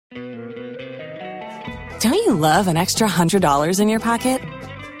Don't you love an extra $100 in your pocket?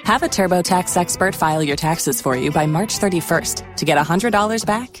 Have a TurboTax expert file your taxes for you by March 31st to get $100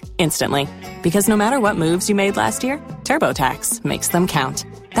 back instantly. Because no matter what moves you made last year, TurboTax makes them count.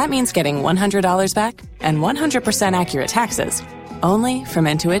 That means getting $100 back and 100% accurate taxes, only from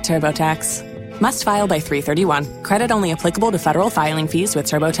Intuit TurboTax. Must file by 3/31. Credit only applicable to federal filing fees with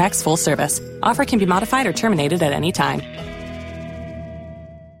TurboTax full service. Offer can be modified or terminated at any time.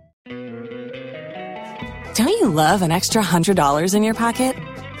 Don't you love an extra $100 in your pocket?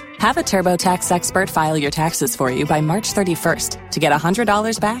 Have a TurboTax expert file your taxes for you by March 31st to get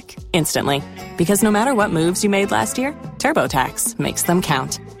 $100 back instantly. Because no matter what moves you made last year, TurboTax makes them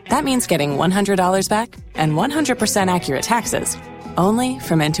count. That means getting $100 back and 100% accurate taxes, only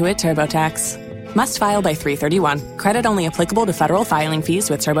from Intuit TurboTax. Must file by 3/31. Credit only applicable to federal filing fees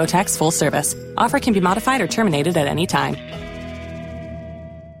with TurboTax full service. Offer can be modified or terminated at any time.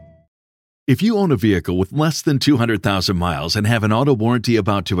 If you own a vehicle with less than 200,000 miles and have an auto warranty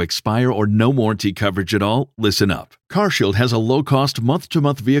about to expire or no warranty coverage at all, listen up. CarShield has a low-cost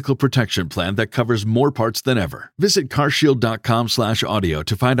month-to-month vehicle protection plan that covers more parts than ever. Visit carshield.com/audio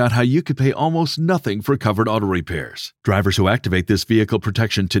to find out how you could pay almost nothing for covered auto repairs. Drivers who activate this vehicle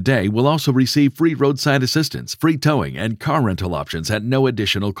protection today will also receive free roadside assistance, free towing, and car rental options at no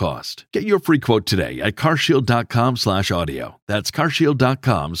additional cost. Get your free quote today at carshield.com/audio. That's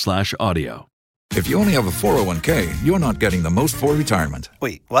carshield.com/audio. If you only have a 401k, you're not getting the most for retirement.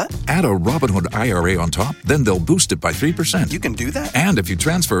 Wait, what? Add a Robinhood IRA on top, then they'll boost it by 3%. You can do that? And if you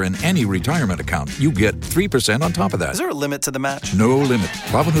transfer in any retirement account, you get 3% on top of that. Is there a limit to the match? No limit.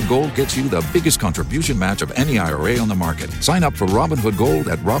 Robinhood Gold gets you the biggest contribution match of any IRA on the market. Sign up for Robinhood Gold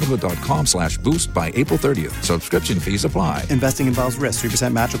at Robinhood.com/boost by April 30th. Subscription fees apply. Investing involves risk.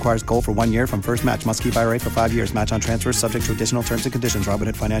 3% match requires gold for 1 year from first match. Must keep IRA for 5 years. Match on transfers subject to additional terms and conditions.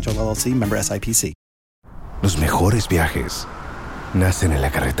 Robinhood Financial LLC, member SIPC. Los mejores viajes nacen en la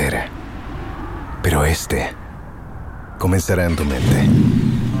carretera, pero este comenzará en tu mente.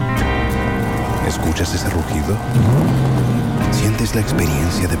 ¿Escuchas ese rugido? ¿Sientes la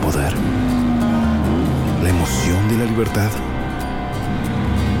experiencia de poder? ¿La emoción de la libertad?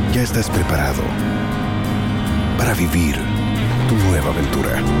 Ya estás preparado para vivir tu nueva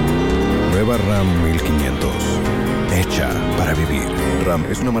aventura. Nueva RAM 1500. Hecha para vivir. RAM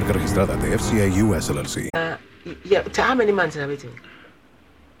es una marca registrada de FCA US LLC. How many months have it?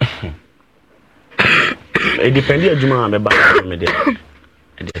 It depends on Juma and the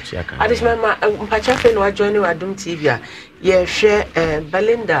I just remember Pachafe no join you Adum TV. Yeah, share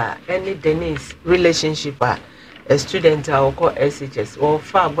Belinda and Denise relationship a student or call SHS or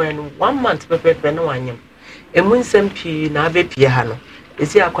far when 1 month pepe no one. A moon sempi na be piano.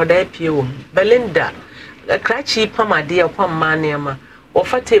 Is here a Belinda. A cratchy pama dear upon maniama, or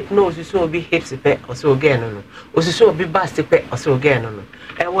fat tape nose, you saw be hips pet or so again, or so be basti pet or so again,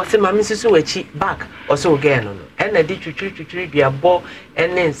 and what's a mammy so a cheap back or so again, and I did to treat be a ball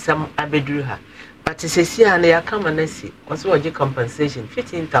and then some abedruha. But it's a see and they are come and see, also a compensation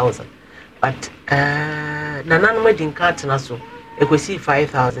 15,000. But Nanan wedding carton so, it could see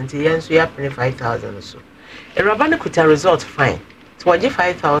 5,000, the yen so you have 5,000 or so. A Rabana could a result fine. So what you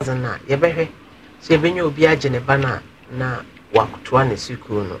 5,000 now, you better. So when you be a genebana na wakutwane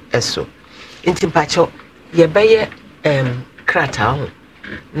siku no eso nti mpacho ye beye krata ho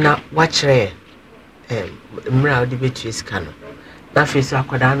na wachre mra odi betu iska no na fesi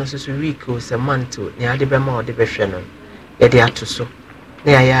akwada no so week o se month ne ade be ma odi be hwe no ye de atoso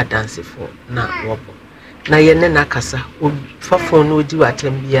na ya dance for na wobo na ye ne na kasa o fafo no odi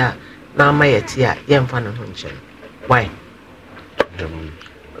watem bia na amayete a ye mfa no ho nche why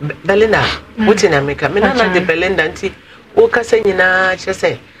Belinda, what in America? Me nana de Belinda nti o kasa nyina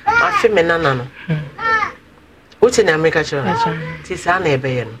chese afi me nana no. What in America cho? Ti sa na ebe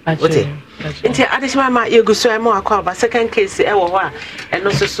ye no. What? Nti adishima ma ye gu so e mo akwa ba second case e wo ho a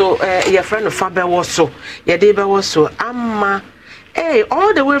eno so your friend of Fabe was so. Ye dey be was so amma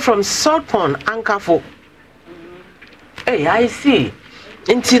all the way from Salt Pond Ankafo. I see.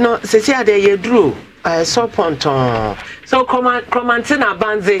 Nti no sesi ade ye dru so ponton so chromantina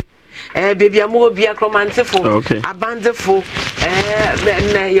banze baby amo bia chromantifo abanzefo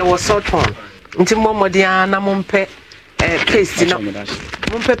na ye was salt pon nti momodia na mompe paste na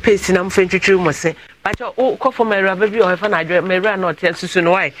mompe paste na mfentwetwe mo se but o ko for mera baby o hefa na adwe mera na ote susu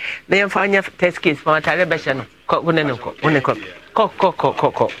no why na ye fa anya test case for tare be hye no ko wonene ko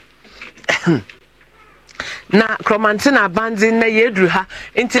na chromantina banzi na yedru ha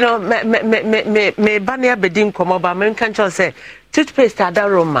intino me bane abedi nkomo ba me kan cho say toothpaste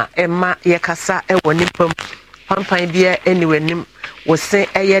adaroma ema yekasa e woni pam pampan bia anyway nim wo se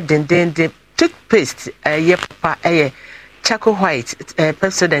eye dendende toothpaste ye pa charcoal white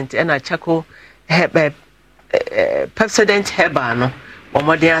Pepsodent and a charcoal Pepsodent herbal no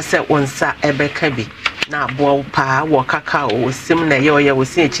omode ase wonsa ebeka bi na bo pa wo cacao sim na yoya wo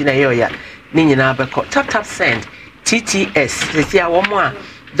sin echi na yoya ni nyina beko tap send TTS sisi a wo mo a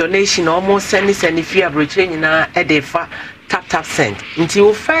donation almost send free abroche nyina e dey fa tap send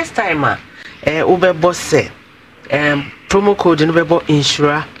until first time ubebo se promo code no bebo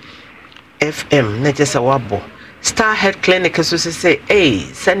insura FM na just wabo Star Head Clinic so say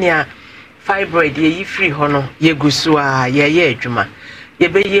senia fibroid ye free ho no ye gusu a ye adwuma ye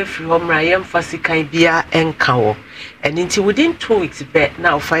be ye free ho mra ye mfasi kan bia enka wo and until within 2 weeks be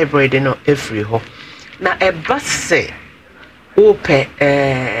now fibroid no e free ho na e basse ope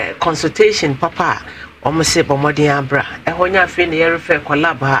consultation papa omse bomodin abra e ho nya fe ne ye refer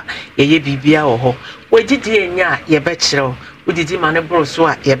collab ha ye bibia wo ho wagidi enya ye be kire wodidi mane bro so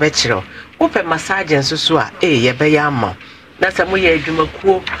a ye be kire ope massage nso so a ye be ya ama na samu ye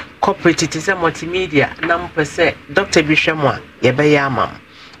adwumakuo corporate tise multimedia na mpese Dr. Bishamo ye be ya ama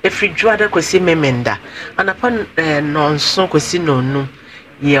efridwada kwesi memenda anapa nonso kwesi nonu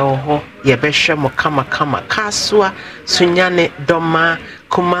ye ho ye be hwemo kama kaswa sunyane doma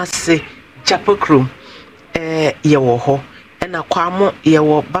kumase chapokrum ye ho ena kwamo ye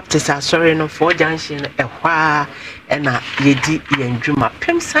wo baptist asori no for junction ehwa ena yedi ye ndwuma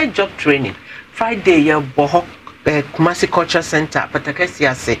pemside job training Friday ye bo Kumasi Culture Center patakasi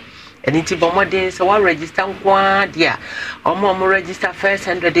ase eniti bomode so wa register nkwa dia omo register first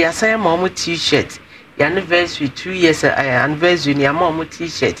 100 dia say mo t-shirt ya anniversary 2 years anniversary ni mo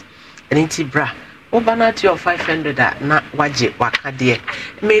t-shirt eniti bra obanati of 500 na waje wakade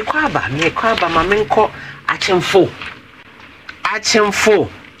me kwaba ma menko achemfo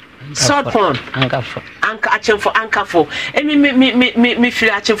sodpon ankafo me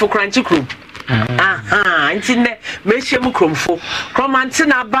firi achemfo kranchi crew ntine mehiem kromfo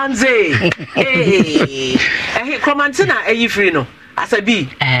kromantina banze kromantina free no asabi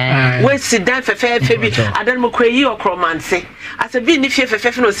we sit down fefe bi adan mo kwayi o kromanse asabi ni fie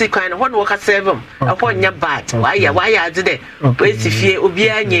fefe no si kwan no ho waka serve ho nya bad waya ade de we si fie obi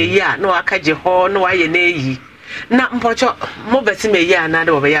anya yi a no aka je ho no waye na eyi na mpocho mo besi me yi ana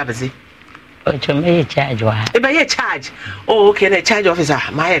de obe ya bezi ocho me charge wa e be ye charge oh okay na charge officer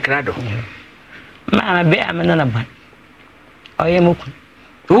ma ye krado Mama be amena na ban. Oye muku.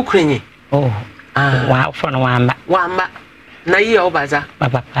 Ukrenyi. Oh. Wa for no wamba. Na yi obaza.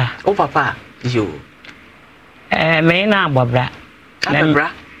 Papa. O papa. Yo. Me na agbabra.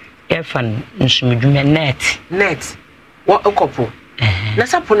 Agbabra. Efan nsumdwuma net. Wa okopo. Na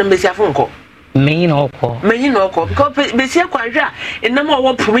sapo na mesiafo nko. Me na okọ. Because besia kwanhwa enam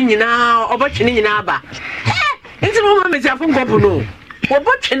owo pum nyina obotwe nyina aba. Nti mo mesiafo nko no.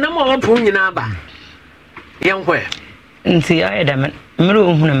 Obotwe nam owo pum nyina aba. Yankwe nti ayedam mero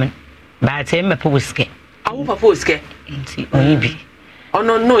ohunu men ba te me poske awu papa oske nti onyibi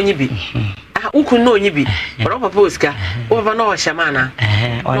ono no onyibi uku no onyibi oro papa oska wo va no shamana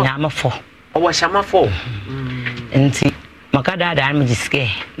onyamafo owo shamafo nti makada da am jiske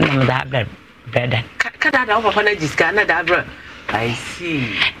na me da brother kada da papa na jiska na da bro I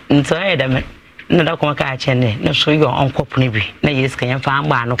see nti ayedam na da kuma ka chene na so yo onkop ne bi na yeska yemfa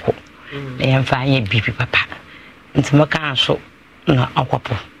agba anoko na yemfa anye bibi papa nti maka so na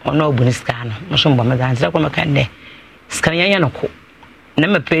akwapo ona obuni ska no mo so mbo me dan tira kwa maka ne ska yanya no ko na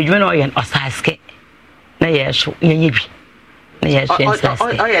me pejwe na oyen osaske na yeso yanye bi na yeso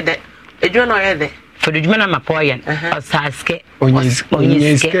osaske oyede ejwe na oyede fodujme na mapo oyen osaske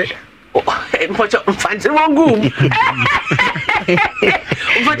onyiske mpocho mfantire wongu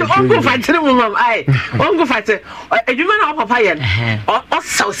mpocho wongu mfantire mumam ai wongu fate ejuma na papa yen o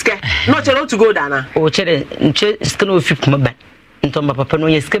sauske no chero to go dana o chere nche skano ofi kuma ban ntomba papa no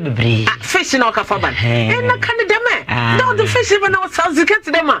yeske bebre fish na ka faban na kan dem no the fish even na sauske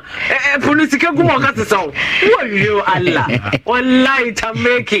to dem police ke gumo ka tsaw wo Allah wallahi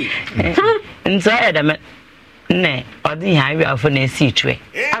tameki nzo edem ne odi ha wi afo na esi twe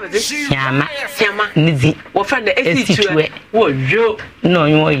yama nizi wo fa na esi twe wo yo no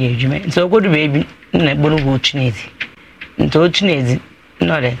nyo ye dwume so godu baby na bonu go tunezi nto tunezi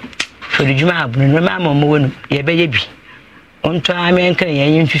no de for dwuma abunu no ma mo wonu ye be ye bi onto amen kan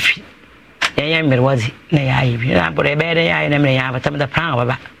ye yin fifi ye yan merwazi na ya yi bi na bore be de ya na me ya batam da plan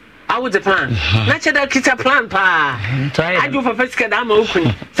baba I would the plan. Natural kita plan pa. I do for first get am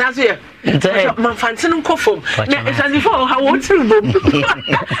open. Says here. My fancy no kofom. Na if as before how want to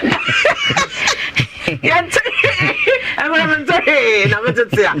I'm na me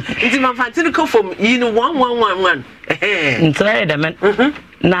tete a nti ma fantini ko from yi no 1111 nti da men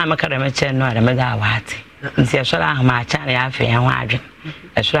na makara me che no da me da wate nti esora ahoma cha na ya fe ho adwe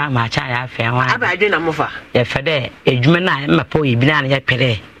esora ahoma cha ya fe ho aba adwe na mofa ya fe de edwuma na mapo yi bi na ya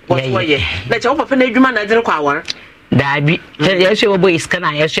pere ye na che papa na edwuma na dire kwa awar Dabi, yes, you boy is can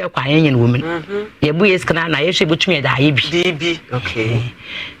I share quiet woman. Your boy is can I share between me die be. Okay.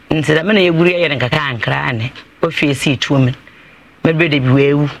 Into the money you agree and can cry, or fear see 2 women. Maybe they be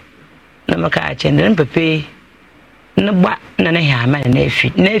well. No macache and then pay. No, but none of him, and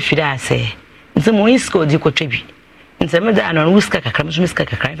nephew, I say. Some more is called you could tribute. And some of that on whisker comes Miska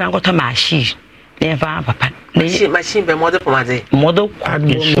cry, I got a machine. Then found papa. Machine by mother for my day. Model quad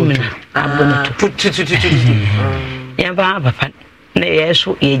put to Yamba papa, na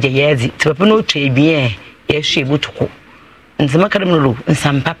yesu yezi, papa no trade bien, yes, she would go. And the macadam and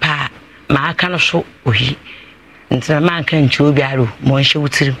some papa, my kind of so, he. And some man can chew biaru, more she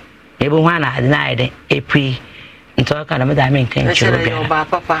would see. Everyone I denied a pre, and talk on a madame can chew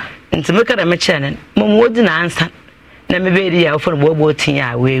papa. And to look at a machan, Mom wouldn't answer. Never be out for Bobo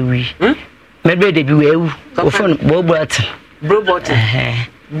Tia, where we. Maybe they be well, for Bobo.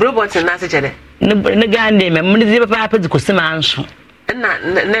 Brobot and Nassage. No guy named Munity Papa to Costamanso. And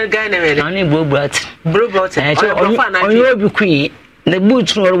no guy named only Brobot. Brobot, and you will be queen. The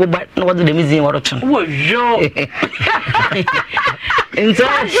boots were but not the museum or two. Oh, yo. And so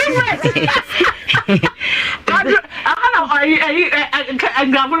I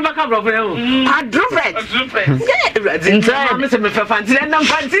grab back up of you. I drove it. Inside Mr. Fancy and I'm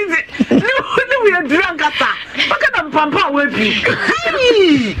fancy. No, we are drunk at that. Look at them pampa with me.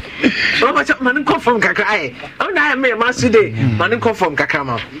 Robert man come from Kakai. Oh, I am a master day. Man come from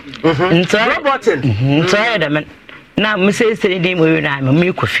Kakama. Inside button. Inside, I mean. Now, Mrs. Sadie, I'm a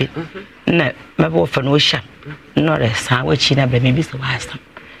milk of it. No, my boy for no shop. Not a sandwich in a baby, so last time.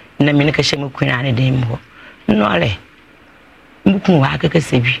 Namina Shamo Queen Annie Dame. No, I Muku Waka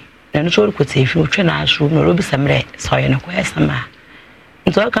Cassibi. Then so could say if you train our room or ruby some red, so I know where some are.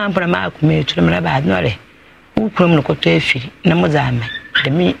 And so I come from a mark me to the Marabad Nore. Who criminal could tell you, Namazame, the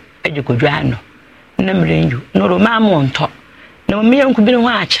me, Educo Drano. Numbering you, no mamma on top. No me could be a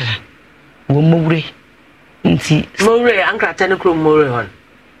watcher. Womuri. Nti More anka tenekro more on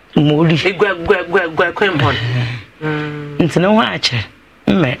Mori gwa kwempon nti no wa ache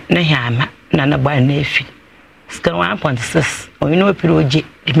me na hiama na ba na efi sika 1.6 oyino opiri oje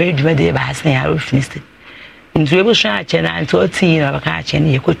me dwuma de ba asen ya ofiniste nti ebo so ache na nti oti na ba ka ache na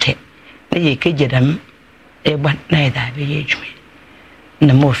yekote na yekejedam egba na ida be yedwuma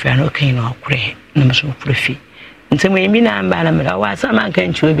na mo fa na okan na okure na mo so profi nti mo yimi na amba na me da wa sa man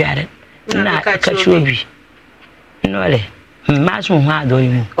kan chi obi are na ka chi obi no le masu ha do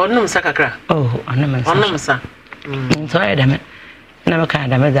yimu onum sakakra oh onum sa so ya da me na me ka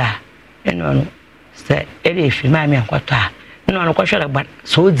da me da eno no se ere fi ma me akwato a no no kwhwere gba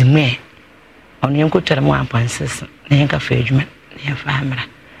so di me onu yen kotere mo 1.6 na yen ka fa adwuma na yen fa amra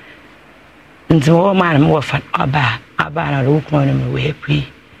nti wo ma na mo fa aba na ro ku no me we pi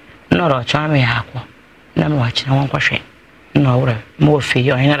no ro cha me akwo na me wa kina won kwhwe no wura mo fi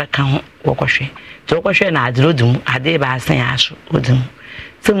yo yen ra ka ho wo kwhwe so kwhwe na adrodum ade ba asan aso odum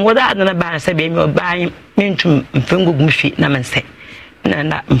so mo da na ba se be mi oba mintum mfengugum fi na mense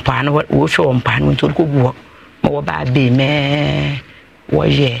na mpa na wo hwe wo mpa no to ko guo mo ba be me wo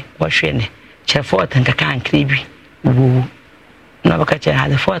ye wo hwe ne che fort nka kan kribi wo na ba ka che ha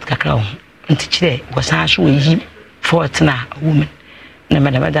fort kakra ho nti kire wo san so yi fort na woman na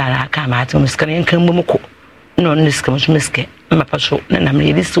madama da na ka ma to miskan kan mu ko no niska musu miske mapaso na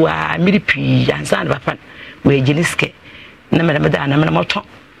mri diswa miri pi ansa na papa we jiniske na madama da na moto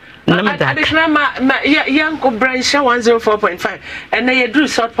na madama additional ma yanko branch 104.5 and na yedru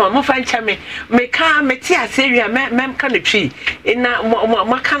sort point mo fan chame me ka me ti asewia mem ka na twi na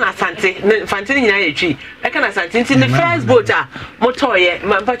mo ka na asante fante nyina ye twi e ka na asante nti the first boat a moto ye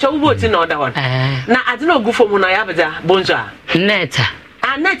mpacho boat na order one na ade na ogufo mu na ya beda bonza neta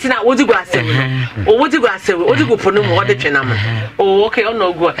net na wodi go asewe o wodi go asewe wodi go pono mo wodi twena mo o okay o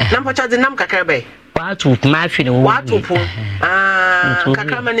no go na mpacho de nam kakra be watu ma fi ne watu pu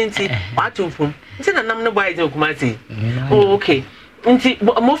kakra maninti watu pu nti na nam no boy de okumati o okay nti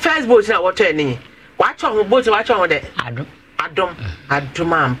mo first boat na wato eni wato ho boat wato ho de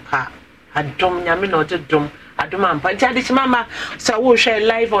adom ampa adom nyame na odom adom ampa nti ade chimama so wo share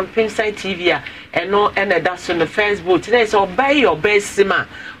live on Pinside TV eno that's on the first boat today so buy your best sima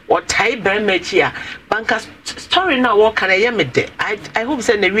or tie brand mechia banka story na wo kan ye me de I hope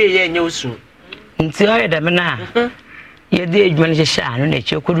say na wie ye nyosu nti o ye de me na ye de edwuma ne hye ano na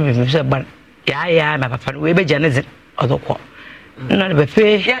che kodu bi me so ban Yeah, my papa, we be Janet or co. No, the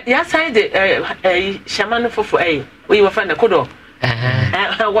pay. Yes, I did a shaman for a. We were friend a kudo.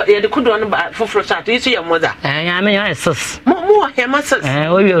 What the kudo for Frosat, you see your mother. I mean, I sus. More him,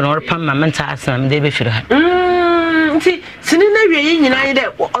 we will not pump my mental and they be sure. See, Sinina,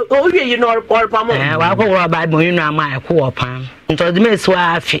 United, oh, you know, or Pamo. I'll go about Moina, my co palm. Until the miss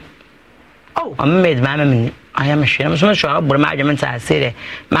wife. Oh, I made my I am sure I'm so sure, but my arguments I say,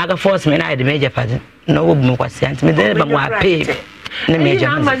 Maga force me, I the major pattern. No more was sent me there, but my pay. The major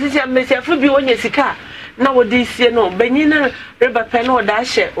Mr. Fluby on your cigar. Nowadays, you know, Benina, Rubber Pen or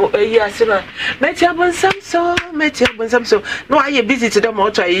Dash, or a year sooner. Met you up some so, met you up some so. No, I am busy to the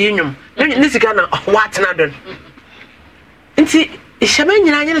motor union. This is gonna what another. And see, is Shaman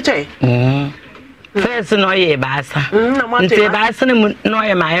United? First, no, ye bassa. Until Basson,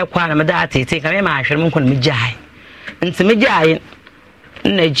 no, my acquire dati, take a marshal, could me jai. And to me jai,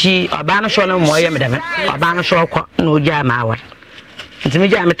 Neji, or Banashon, or Moya, madam, or Banashon, no jam hour. And to me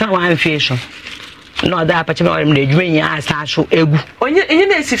jam, a one fish. No, that particular dream, I start so egu. When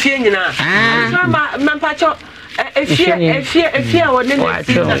you see Fiona, Mampacho, a fear, or never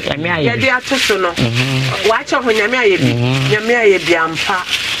feel like they are too soon. Watch off when Yamia Biampa.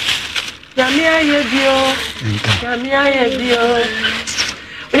 Yamia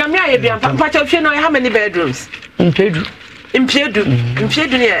Biampa, but if you know how many bedrooms? In Pedro, 10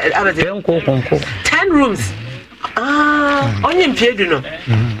 rooms. Only in Pedro,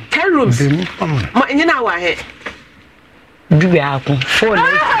 10 rooms. You know why? Do we have 4?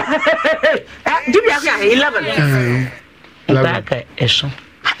 Do we have 11?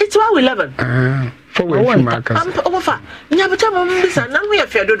 It's all 11. For one marker. I'm over. Never tell me, none we have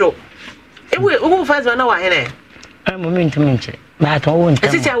Fedodo. It will first one hour in it. I'm a minute to mention, but I won't.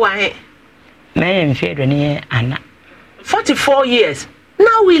 Is it why? Man, Fedra near Anna. 44 years.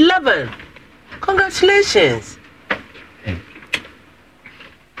 Now 11. Congratulations.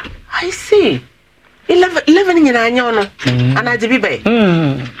 I see. 11 in Anyono. And I did be.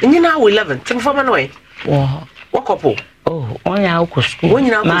 And you now 11. Tim from away. What couple? Oh, only our school. When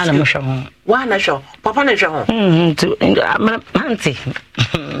you know, one I show. Papa and show. To Auntie.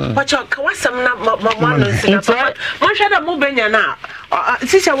 But your Kawasam, Mamma, one shot of Mobenia now.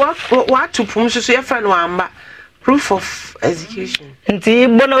 Sister, what to promise your friend one proof of execution. And see,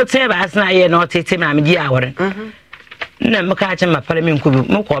 Bono Tebas, I not take him, I'm dear. Never catch my parliament could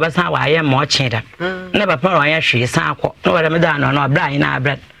move over how I am more cheater. Never pour I she is no Ramadan or Brian, I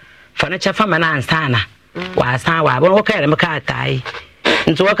bread. Furniture from an Anstana. Was how I won't carry my car tie.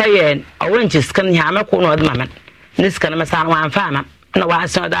 Into what I went to scan hammer corner of mamma. This can be sound one farmer. No, I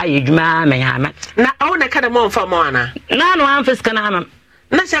saw that you, mamma, hammer. Now, I want to cut a month for Mona. None one for scanam.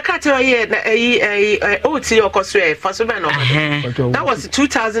 Nasha cut a OT or Cosway for Savannah. That was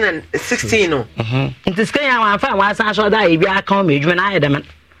 2016. In the sky, I found was I saw that you are coming when I had them.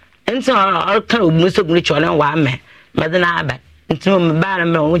 And so I'll come Mr. Ritual and one man, but then I bet. And to my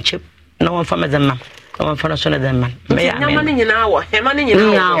bad chip, no one from them. No one from them. May I have money in hour, him money in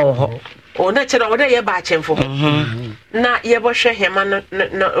hour. Or natural order you're batching for. Not your bush, him and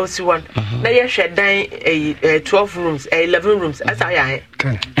no one. Now you should dine a 12 rooms, 11 rooms, as I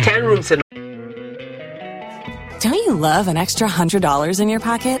 10 rooms. Don't you love an extra $100 in your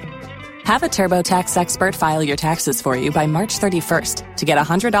pocket? Have a TurboTax expert file your taxes for you by March 31st to get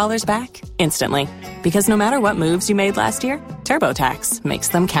 $100 back instantly. Because no matter what moves you made last year, TurboTax makes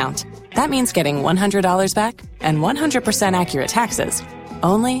them count. That means getting $100 back and 100% accurate taxes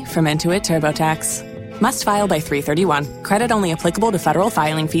only from Intuit TurboTax. Must file by 3/31. Credit only applicable to federal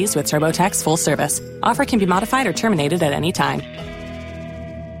filing fees with TurboTax full service. Offer can be modified or terminated at any time.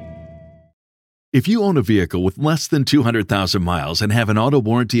 If you own a vehicle with less than 200,000 miles and have an auto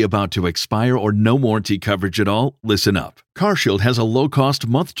warranty about to expire or no warranty coverage at all, listen up. CarShield has a low-cost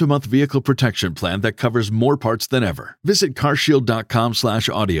month-to-month vehicle protection plan that covers more parts than ever. Visit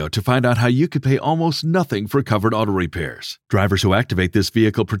carshield.com/audio to find out how you could pay almost nothing for covered auto repairs. Drivers who activate this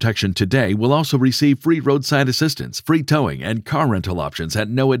vehicle protection today will also receive free roadside assistance, free towing, and car rental options at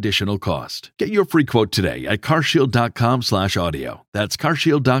no additional cost. Get your free quote today at carshield.com/audio. That's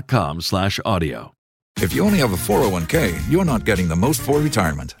carshield.com/audio. If you only have a 401k, you're not getting the most for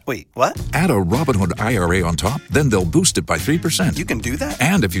retirement. Wait, what? Add a Robinhood IRA on top, then they'll boost it by 3%. You can do that?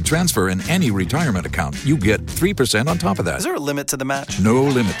 And if you transfer in any retirement account, you get 3% on top of that. Is there a limit to the match? No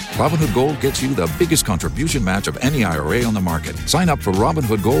limit. Robinhood Gold gets you the biggest contribution match of any IRA on the market. Sign up for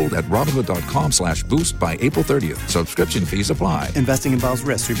Robinhood Gold at Robinhood.com/boost by April 30th. Subscription fees apply. Investing involves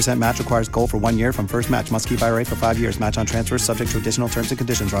risk. 3% match requires gold for 1 year from first match. Must keep IRA for 5 years. Match on transfers subject to additional terms and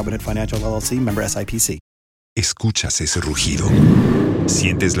conditions. Robinhood Financial LLC. Member SIPC. ¿Escuchas ese rugido?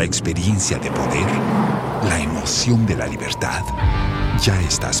 ¿Sientes la experiencia de poder? ¿La emoción de la libertad? Ya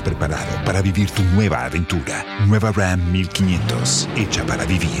estás preparado para vivir tu nueva aventura. Nueva Ram 1500, hecha para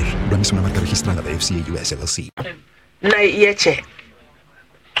vivir. Ram es una marca registrada de FCA US LLC.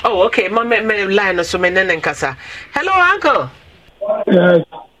 Oh, okay. Me line so me nenen kasa. Hello, uncle. Yes.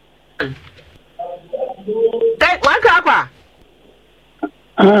 Hey, uncle.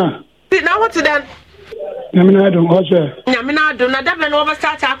 Now what's it then? Nyamina do hoche. Nyamina do na da be no over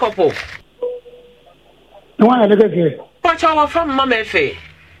start akopo. No one dey say. What you from Mama Efe?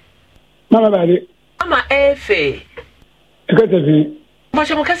 Mama badi. Mama Efe. Ekete. What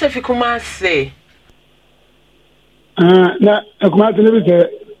you kase fi kuma say? Na kuma te ne bi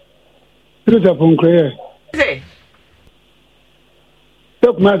se fun kre. Say.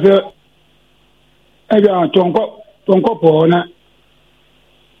 To kuma se e ga tonko po na.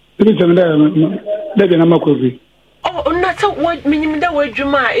 Bi se da na makofi. Oh, na so what minim da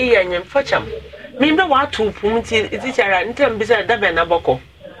wadwuma e yanyem facham. Minim da wa to pum ti tichara ntem bi se da be na boko.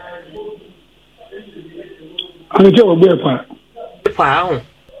 Ani je ogbe pa. Pa ho.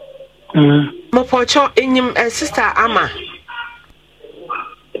 Mo pocho enyim sister Ama.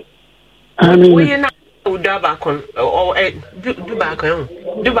 Amen. We na udaba kon o duba kon.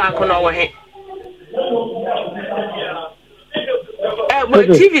 Duba kon o he. But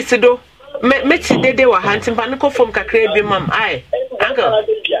TV sido me ti dede wa hantin pa nko fom kakra bi mam ai uncle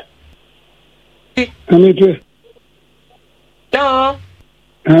Anite no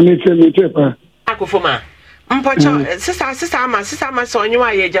Anite pa akofoma mpocho sister ama so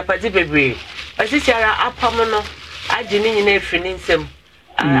onyewa ye japadi bebre asisiara apam no agi ni nyina efini nsem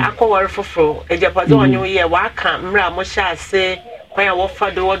akọwar foforo ejapadi onyewa ye wa aka mra mo sha ase kwanya wo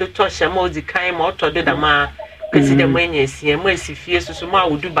fado wo do tosha ma odi kan ma otodo da ma kasi da mwenye sie mo esifie susu ma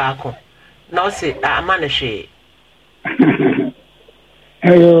wudu baako na o se ama na hwe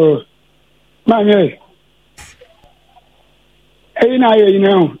ayo manye ayi na ayi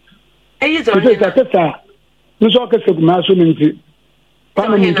na o ayi zo ni na tata nuso ka se kuma so minti pa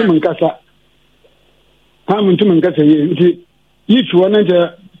na minti mun kasa ha minti mun kasa yi nti yi tuwa nan je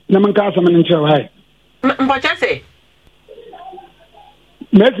na mun kasa mun cewa hai mbocha se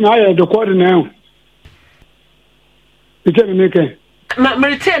mes na ayi de coordinate ite me ke ma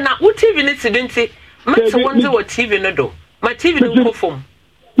merite na wo TV ni sidenti ma se wonze wo TV no do ma TV no ko fom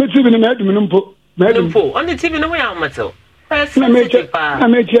me TV ni ma dum no mpo on the TV no we am matel na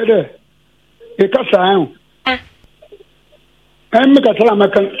me che de e ka sa an me ka tala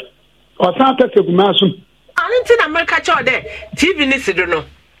maka o san ta se kuma asum ani na me ka cho de TV ni sido no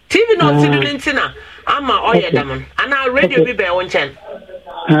TV no sido ni ntina ama oye dam ana radio bi be won chen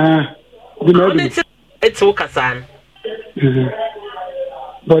di me it's o kasan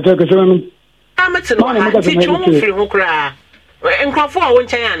but I guess I'm at no teach you free who cry. And crop for one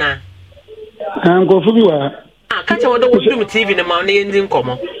china. I'm go for you. Catch what would do TV in the morning in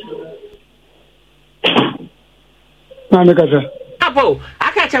common. Mamma, Apo,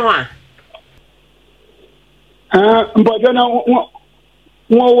 I catch a one. But then I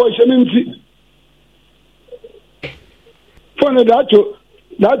was an empty. For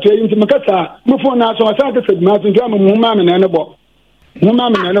that into Macassa, before now, so I started to Martin Drum and Mamma and Annabo. Mamma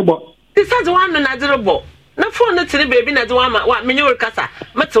and Annabo. This has one another book. No phone to the baby, not one, what minor casa,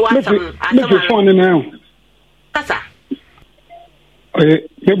 but to one phone now. Casa.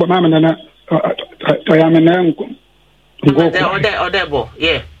 Neighbor Mamma and I am an uncle. Or debo,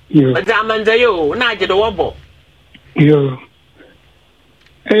 yeah. But Zamanda, you, not the wobble. You.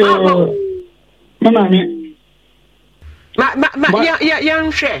 Mamma.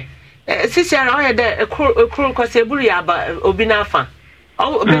 Young share. Sister, I had a cruel Coseburia, but Obinafa.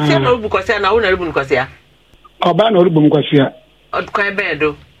 Oh, but say no because I know no because ya. Oh, ban or Bunquasia. Oh, quite bad.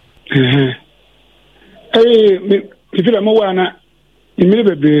 Hey, if you are Moana,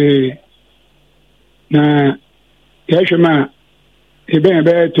 immediately. Na Yashima, he been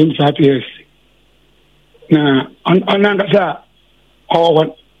about 25 years. Na on Nangasa,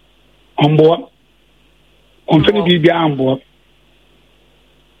 or on board. On Finny be on board.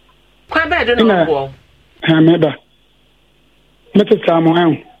 Quite bad, I don't know. Remember, Mr.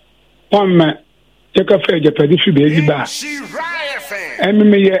 Samuel, one man, take a fair Japanese baby back. And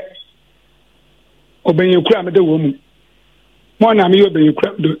me yet obey you cram at the woman. One, I'm you obey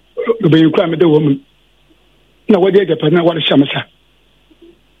you cram at the woman. No, what did Japan, what is Shamasa?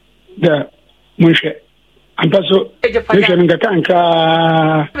 The Munshe. And also, you shouldn't get canker.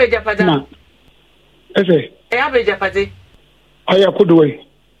 I have a Japati. I could wait.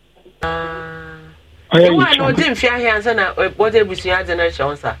 I know Jim Fiahan and what they wish you had an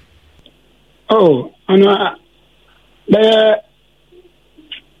answer. Oh, I know.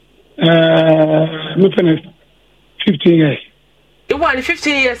 Me finish 15 years. It was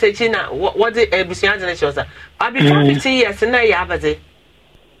 15 years what the Busian was. But before 15 years, and I have it.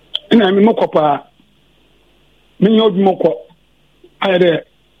 And I'm Mokopa. Me old Moko. I had a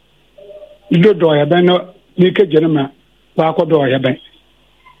do I have no naked gentleman. Wako do I have been.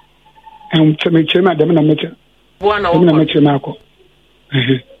 And to make sure my demon meter. One of them make your Marco.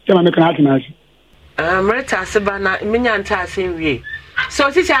 Some make an argument. Merita Sabana, Minian Tassin we.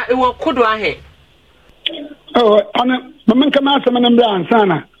 So, this it will could I. Oh, on a man come out some and brown,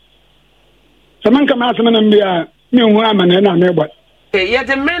 Sana. Some come out some and be a new woman and I'm able. Yet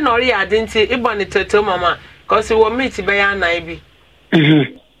the men or I didn't see Ibonita to Mamma, because he will meet by an Ivy.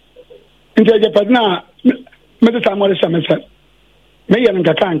 Into the partner, Mr. Samuel Somerset. May and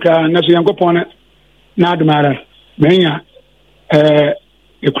Katanka, and as a young opponent, not the matter. Maya, a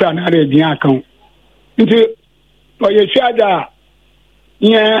crown had a diacon. Into for your shadow,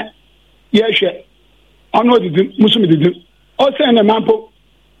 yeah, yes, I know the Muslim did. Also, in a mampo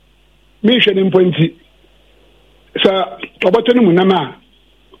mission in Pointy. Sir, Tobatonum Nama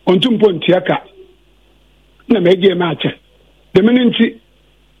on 2 Pontiaca. No, make a match. The minute,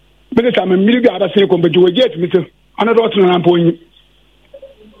 but the time a million other second, but you will get Mr. Another point.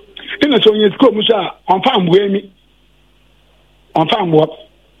 In a Sonia school, Musa, on farm with me. On farm work.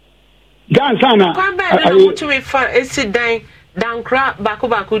 Dan Sana, I want to refer a sit down crap back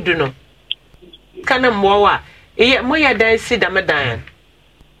do no. Kana mwa ye moya dan si da medan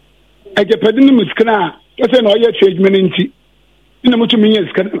I get pedin muskana o se no ye trade menenti ina mutumi ye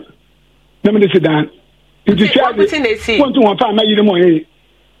skana na me sit down into shade want to fa ma yire mo ye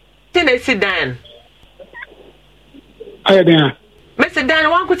tin sit down I dan me sit down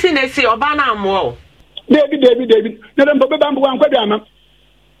wan ku tin si oba na amwo David na dem be bambo wan kwada ama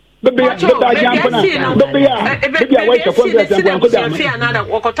bebe ya jampo na bebe ya wait for congress wan kwada ama fi another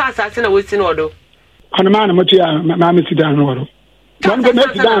okota asase na we si no do Hanamana Motia, Mamma sit down. One go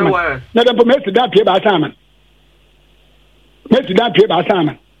make down. Let them make it up here by Simon. Make it up here by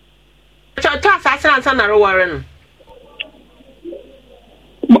Simon. Warren.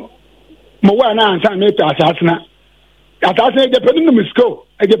 Moana and San made Assassin. Assassin, the Pedinum is go.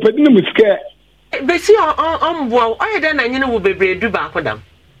 I get Pedinum is scared. But see, well, I then will be brave do back with them.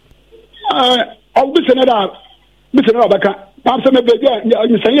 I'll be sent out. Mr. Robaka. I'm some baby.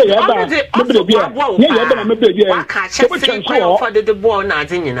 You say, yeah, for the ball,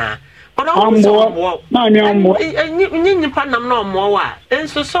 Nadina. But I'm more, you panam no more, and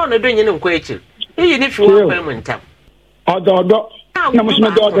so son of doing in question. Even if you want to although, no much my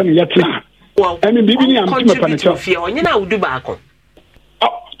daughter yet. Well, I mean, baby, I'm going to fear, you know, do back on.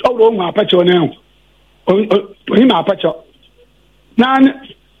 Oh, my patcho now. Oh, my patcho. None.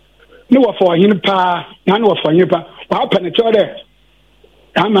 No for him, pa, none for you, pa. What happened to other?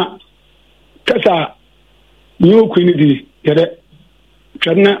 Ama, Cassa, new queen, get it.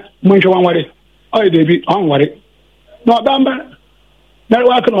 Chadna, Munchawan worry. Oh, baby, on worry. No, Bamba, no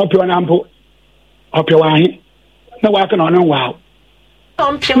walking up to an ample, up your wine. No walking on a wow.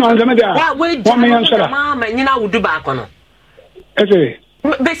 Wait, Mamma, and you know, do back on.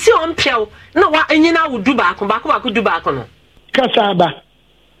 But see on Piel, no, what, and you know, do back on back, what could do back on. Cassaba.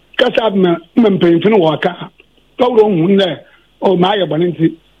 Casabna, Mampin, no walker. Go on there. Oh, my abundance,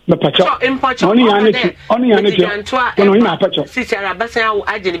 the patch. Only my patch. Sister, Bassa,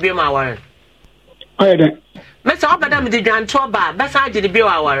 I didn't be my warrant. I didn't. Mr. Obadam did Grand Toba, Bassa did be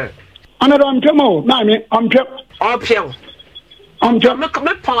our warrant. Another on Temo, Mammy, I'm kept. All Piel. I'm kept. No,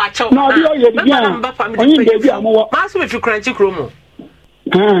 you're Master if you crunchy chromo.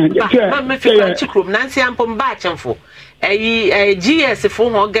 Nancy and Pombacham for a GS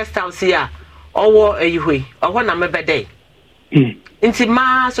for guest house here. Or a way, or 1 hour per day. Into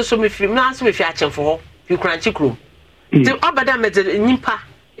mass or some if you mass with action for you crunchy crew. The Obadam is a nimpa,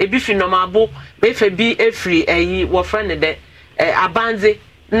 a beefy no marble, if a be a free a war friend a banzi,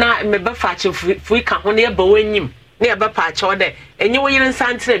 na me buffatch if we can only a bowing him near Bapatch or there, and you were in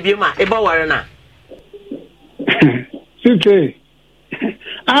Santa Bima, a bowarana. Suke,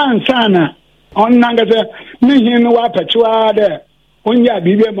 Aunt Sana, on Nangasa, me here no apachua there. When you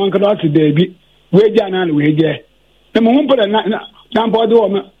be a monk out today. Wage and wage. The moment put a damp or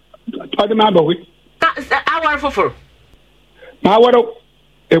the mabby. That's our for. My water,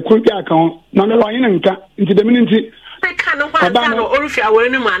 a quick account, none of our into the minute. I cannot find or if you are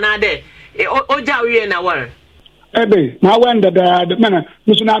wearing man there. Oh, Jowie and our. Ebbe, my wonder the man,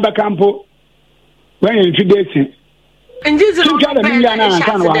 Mr. Naba Campo, when you introduce. And Jesus,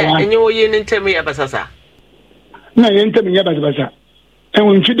 and you didn't tell me about Sasa. No, you didn't tell me about Sasa. And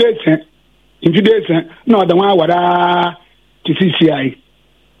when she did, in today's no, the one what to CCI.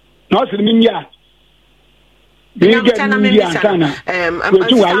 No se mi ya. Mi ga mi ya sana.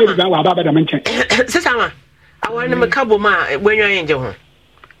 Wetu wa ye ga wa baba da menchen. Sisama. Awa na makabo ma wenyo enje ho.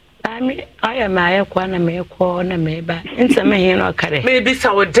 Ami aya ma ya kwa na me ko na me ba. Nsa me hin no kare. Me bi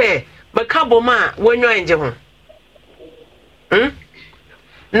sa wo de makabo ma wenyo enje ho.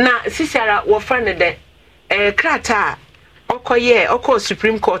 Na sisiara wo fra ne de krata oko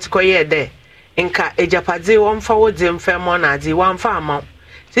Supreme Court koye de nka ejapade wonfa wodze mfemo na ade wonfa ama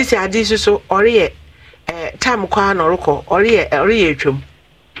sisi ade so oriye time kwa na orukọ oriye etwam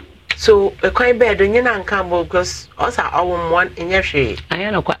so ekwan bed nyina nka mo because osa awon one nyehwe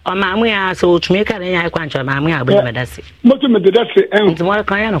anya no kwa maamu ya so otumi ka nya kwa ncho maamu ya abu medase motu medase ntimo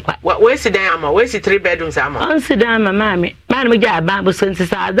kan ya no kwa we si dan ama we si 3 bedrooms ama on si dan mama me mo ja aba bo so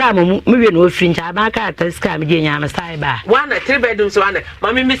ntisa ada mo me we no ofiri ncha aba ka taska me je nya ma sai ba one 3 bedrooms one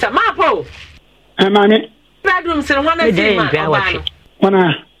mama misa mapo mama bedrooms no wana si ma oba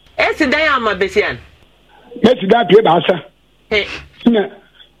wana esi dan ama besian esi dan pie ba asa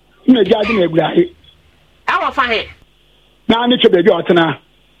na jadi na egura he awo fa he na ni che bebi otena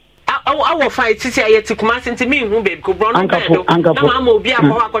awo fa titi ayeti kuma senti mi hu bebi ko bro no bedo na mama obi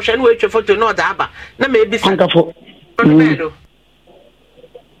akwa akwhwe na wetwe photo na oda aba na me bi sa ankafo bedo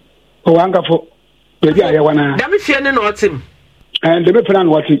o ankafo bebi aye wana da me fie ne na otim de me fena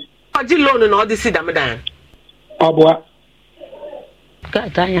na otim oji loan na odi si da me dan oboa ka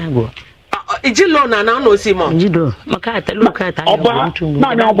tanya go iji loan na na osi mo jido maka ta luka ta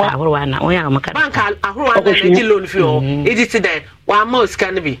na na oba ahurwa na oya maka bank ahurwa na iji loan fi o iji ti dan wa mo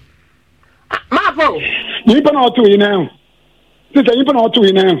scan bi mapo ni pa na otu yi na sisi yi pa na otu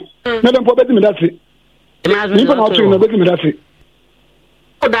yi na na dem po beti me dasi ni pa na otu yi na beti me dasi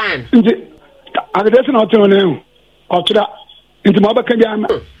o dan nti agedesi na otu na otura nti mo ba kan bi ama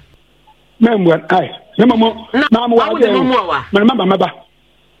membo ai na mamo na mo wa de na mama ba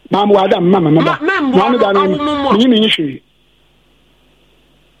Mama wa Adam mama ba. Mama da na ni shi.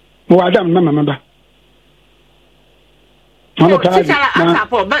 Mo Adam mama ba. Mama ta. Sisa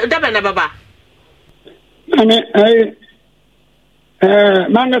asapo da be na baba. Ane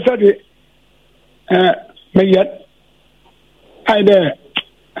manga sadi me yet ai de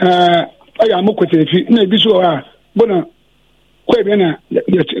aya mo kotefi na bi so a bona ko be na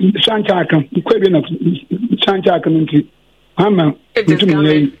sancha kan ko be na sancha kan nti Mama, just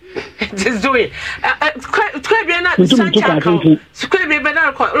do it. Square na sancha. Square be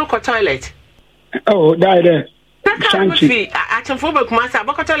na ko toilet. Oh, there. Sanchi. Atemfo be kuma sa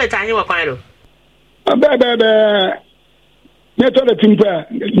bako toilet anyi wa kwan do. Be. Ne toilet timpa,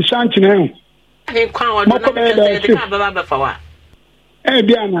 sanchi na. Ahin kwan wa do na be ka baba be fa wa.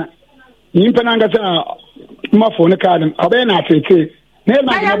 Bia na. Nimpa na ngasa mafo ne kadam. Obe na tete. Ne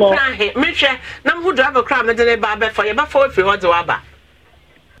ma na bo me hwe na mhu driver crab na de ba be for ye ba for fi ho de wa ba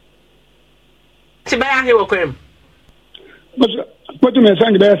ti ba ya he wo kwem but me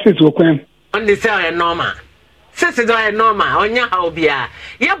sang be sit wo kwem on the say normal sit do normal onya ha obia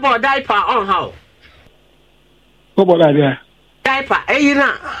ye bo diaper on how ko bo diaper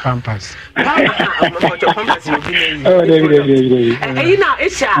eyina Pampers pampers you be oh dey eyina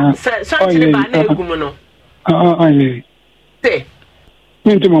esha so chire ba na egum no yeah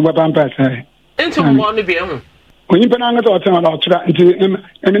Nti mo ba Pampers ai. Nti mo no bi ehun. Onyi pa na ngata otan na otura nti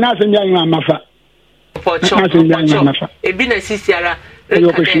emi na asem ya yin amafa. Pocho. Ebi na sisiara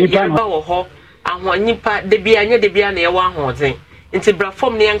rekade ba wo ho ahonyi pa de bia nya de bia na ye wa ahoden. Nti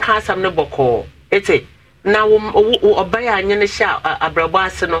brafom ne yanka asam ne boko. Ete na wo oba ya anya ne sha abrabo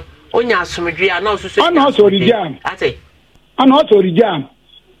ase no onya asomdwe a na osusu. Ana o so rijam. Ate. Ana o so rijam.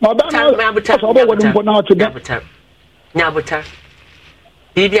 Oba na so oba wodum po na o tebe. Nyabuta.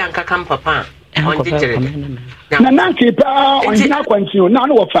 Bibi anka kam papa on jijere na nanki pa on hina kwantio na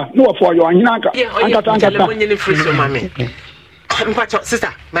no wofa yo on hina anka anka monye ni free so mame mpacho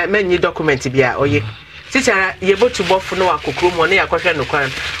sister manyi document bia oye sister ye botu bofu no akokro mo na yakohwe no kwan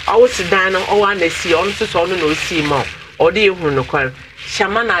owo sidan no owo anasi on so no no si mo ode ehunu no kwan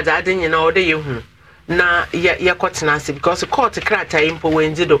shama na ade nyina ode ehunu na ye kotena ase because court krata impo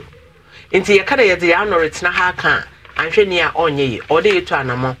wenzido nti ye kada ye de anoret na ha kan anhwe ni a onye yi ode yetu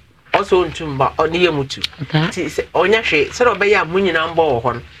anamo oso ntumba oni yemutu ti onya hwe se ro be ya munyina mbo wo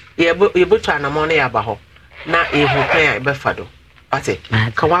ho ye botu anamo na ya ba ho na ehu kan e be fado ate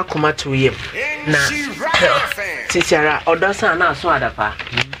ka wa koma to yem na titiara odosan na aso adapa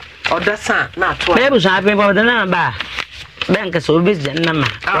odosan na ato be bu so apen bo na ba ben ka so be na ma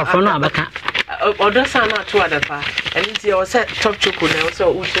rofo no abaka odosan na ato adapa eni ti o se chop choko na o se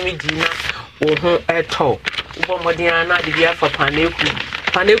utumi di na wo ho eto ubo modina na de bia fa paneku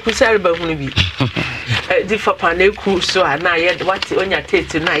paneku sari ba hunu bi di for paneku so na ye what onya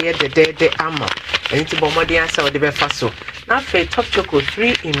taste na ye de ama enti bomode asa wo de be fa so na fe top choco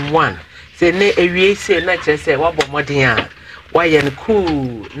 3 in 1 se ne ewie se na kire se wa bomode a wa ye ne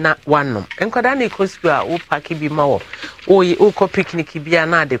cool na wanom enkoda na ikosu a wo pack bi ma wo wo ko picnic bi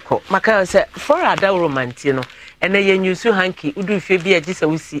na de ko maka se for ada romanti no ene ye nyusu hanky udu fe bi agisa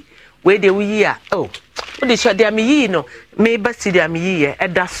wusi we de wuyi a oh wo de sha de am yi no me ba si de am yi e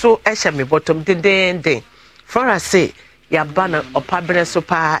da so e hye me bottom den for us say ya bana opabere so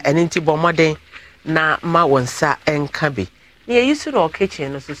pa ene nti bomode na ma wonsa enka bi ne ye yisu no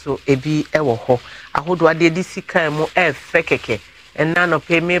kitchen no so ebi e wo ho ahodo ade di sika mu e fe keke enna no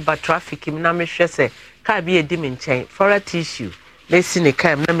pe me ba traffic mi na me hwe se ka bi edi me nchen for a tissue lesi ne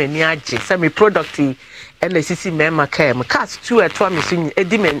kam na mani age se me product e na sisi me ma kam cars 2 eto me so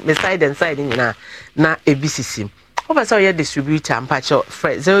edi me side and side nyina na ebi sisi oba so ye distributor ampacho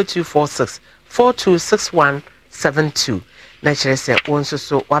 0246 426172 na kire se wonso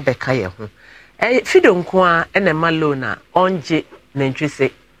so wabeka ye ho fido nko a ena malona onje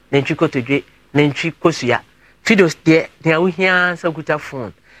nantwise nantwikotodwe nantwikosuya fido de awhia sakuta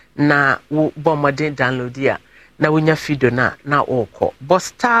phone na wo bomode download ya na wonya fido na okọ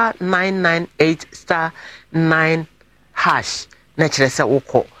 *998*9 na kire se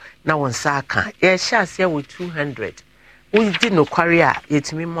okọ na wonsa aka ye hyaase wo 200 wo di no kware a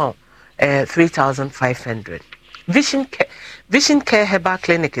yetimi ma 3500 vision care herbal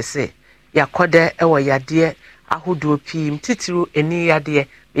clinic say yakode ewo yade ahodo pim titiru eni yade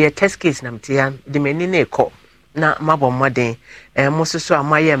ye test case na mtian de mani na ekọ na mabommoden mososo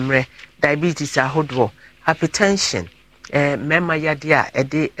amaye mre diabetes ahodo hypertension mema yade a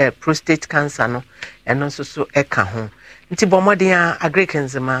ede prostate cancer no eno soso eka ho nti bommoden a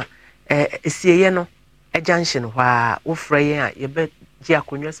agrikenzema esieye no junction hwa wo frey a ye be ji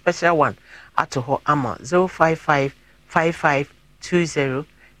akonwa special one ato ho ama 0555520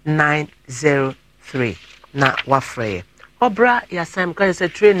 na wafrey obra ya sam ka se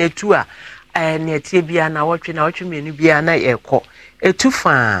train etu a ne tie bia na wotwe menu bia na ekọ etu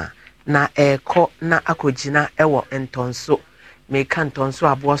fa na ekọ na akogina ewo ntonso me ka ntonso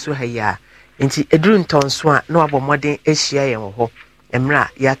abo so ha ya nti eduru ntonso a na wabomodin ehia ye ho emra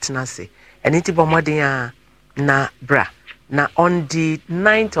ya tenase eniti bomodin a na bra na on the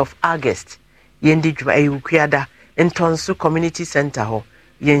 9th of August yendi dwa eyukuada ntonso community center ho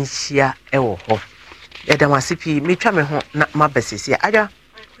yenhia ewo ho edamasipi metwa me ho na mabesisi aja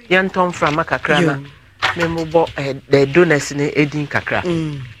yantom from makakra na memobo the donors ne edin kakra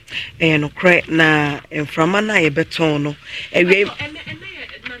no kre na enframa na yebeton no ewie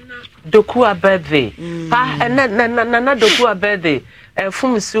doku a birthday pa na doku a birthday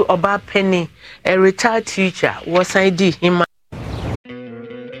fumsu oba penny a retired teacher was ID him.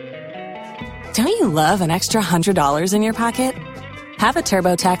 Don't you love an extra $100 in your pocket? Have a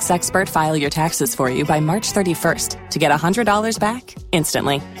TurboTax expert file your taxes for you by March 31st to get $100 back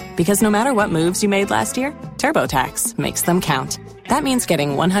instantly. Because no matter what moves you made last year, TurboTax makes them count. That means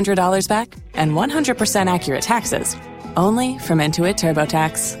getting $100 back and 100% accurate taxes only from Intuit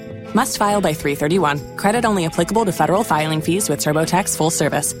TurboTax. Must file by 3/31. Credit only applicable to federal filing fees with TurboTax full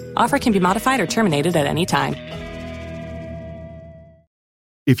service. Offer can be modified or terminated at any time.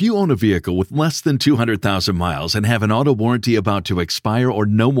 If you own a vehicle with less than 200,000 miles and have an auto warranty about to expire or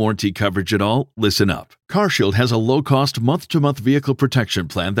no warranty coverage at all, listen up. CarShield has a low-cost month-to-month vehicle protection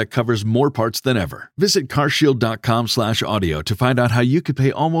plan that covers more parts than ever. Visit carshield.com/audio to find out how you could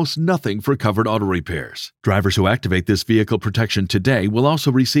pay almost nothing for covered auto repairs. Drivers who activate this vehicle protection today will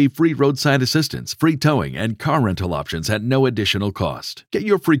also receive free roadside assistance, free towing, and car rental options at no additional cost. Get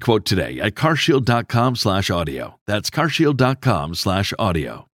your free quote today at carshield.com/audio. That's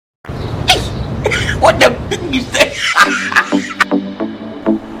carshield.com/audio. What the big mistake?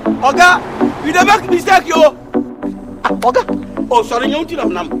 Oga, you the make mistake, yo. Oga, oh sorry, you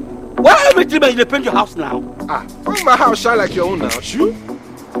don't know. Why am I telling you to paint your house now? Why my house shine like your own now? Shoot.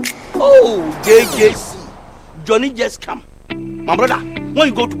 Oh, JJC, Johnny just come. My brother, when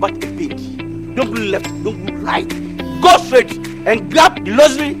you go to buy a paint, don't go left, don't go right. Go straight and grab the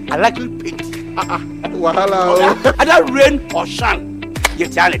luxury I like to paint. Wahala. Either rain or shine.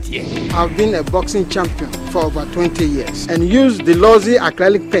 I've been a boxing champion for over 20 years and used the Lozi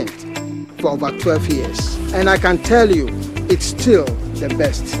acrylic paint for over 12 years. And I can tell you, it's still the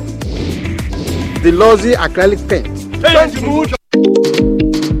best. The Lozi acrylic paint.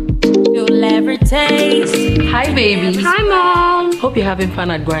 You'll ever taste. Hi, babies. Hi, Mom. Hope you're having fun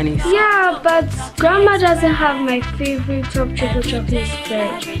at Granny's. Yeah, but Grandma doesn't have my favorite top chocolate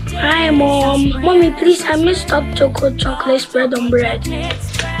spread. Hi, Mom. Mommy, please, I messed up chocolate spread on bread.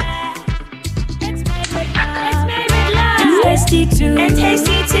 Tasty too, and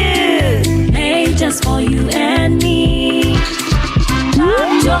tasty too. Made just for you and me.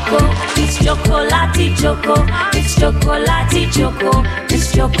 Choco, it's chocolate choco. It's chocolate choco.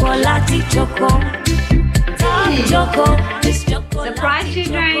 It's chocolate choco. Choco, it's chocolate. Surprise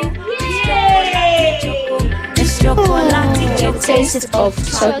children! Yay! It's chocolate choco. Taste of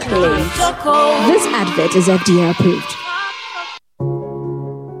chocolate. This advert is FDA approved.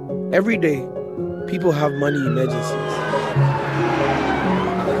 Every day, people have money emergencies.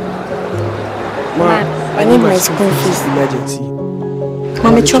 Ma, I need my school fees emergency.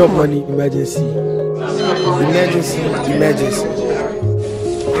 Mommy, chop money emergency. Emergency.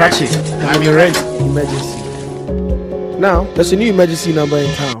 Catch it. I'm a rent emergency. Now, there's a new emergency number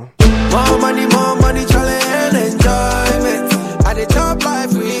in town. More money, challenge and enjoyment. At the top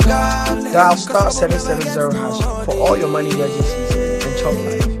life we got. Dial star 770 hash for all your money emergencies and chop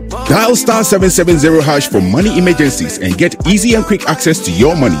life. Dial star 770 hash for money emergencies and get easy and quick access to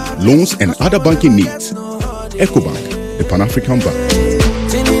your money, loans, and other banking needs. EcoBank, the Pan-African Bank.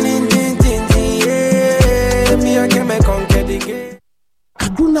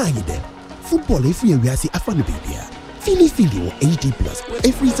 Aduna Ide, football every we see Afani baby. Fili or HD Plus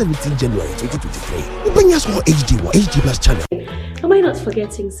every 17 January 2023. Bring us more HD or HD Plus channel. Am I not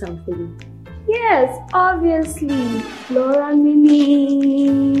forgetting something? Yes, obviously. Flora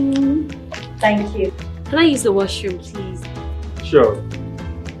Mini. Thank you. Can I use the washroom, please? Sure.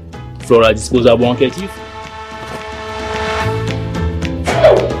 Flora disposable handkerchief.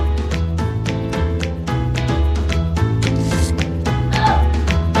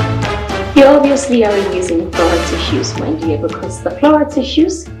 You obviously aren't using Flora tissues, my dear, because the Flora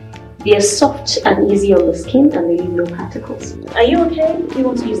tissues, they are soft and easy on the skin and they leave no particles. Are you okay? Do you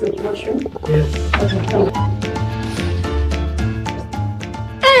want to use the washroom? Yes.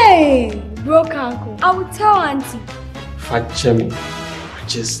 Hey, broke uncle. I will tell auntie. Fat Chemi, I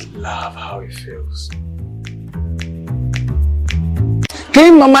just love how it feels.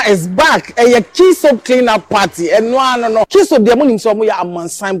 Clean Mama is back. A key soap cleanup party. And no. Key soap the money so ya man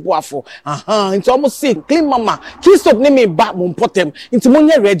sign boafo. It's almost sick. Clean Mama. Key soap name me back mon potem. Into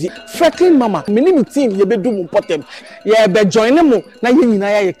money ready. Fresh Clean Mama. Me name team ye be do mon potem. Ye be join mo na ye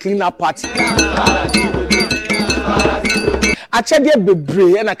nyina ye cleanup party. Achede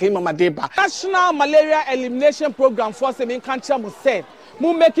bebre na Clean Mama dey back. National Malaria Elimination Program for se me kan cha mo say.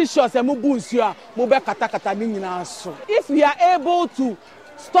 Mu making sure say mu boost you mu be kata ni nyina so. If we are able to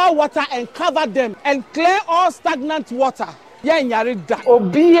store water and cover them and clear all stagnant water, yeah nyare da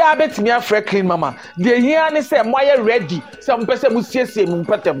obi abetimi afre Clean Mama de here ne say moye ready some person mu siesie mu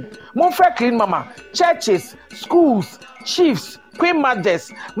patem mu frɛ Clean Mama churches, schools, chiefs, queen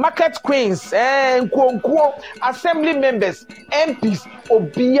mothers, market queens, nkonko, assembly members, MPs,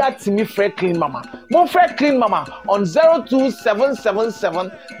 obia timi frɛ Clean Mama. Mo frɛ Clean Mama on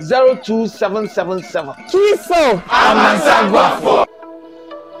 02777 02777. Kiso amansagwafo.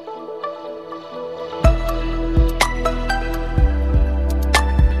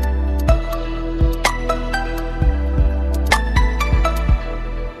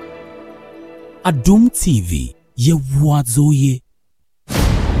 Adum TV, ye wazoye.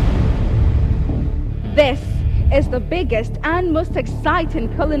 This is the biggest and most exciting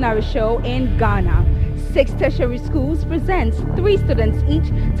culinary show in Ghana. 6 tertiary schools presents 3 students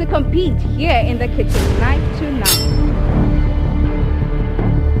each to compete here in the kitchen night to night.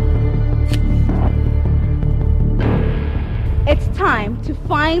 It's time to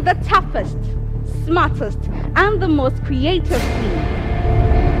find the toughest, smartest, and the most creative team.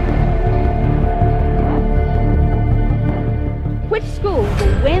 Which school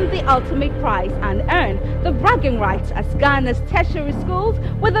will win the ultimate prize and earn the bragging rights as Ghana's tertiary schools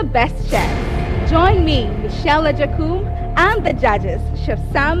with the best chef? Join me, Michelle Ajakum, and the judges, Chef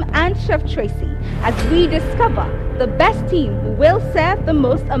Sam and Chef Tracy, as we discover the best team who will serve the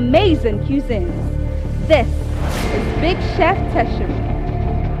most amazing cuisines. This is Big Chef Tertiary.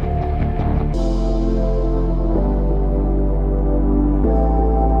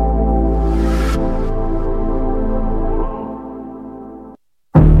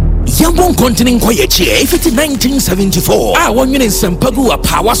 Yambon continent koyechi if it's 1974. I want you in Sampagu a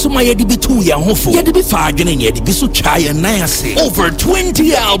power so my edibi 2 ya hofu. Yedibi fagin and yedibi su chai and nasi. Over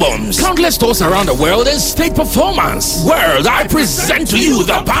 20 albums, countless tours around the world and state performance. World, I present to you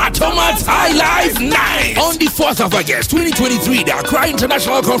the Patomat High Life Night. On the 4th of August 2023, the Accra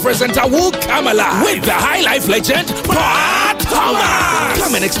International Conference Center will come alive with the High Life legend Pat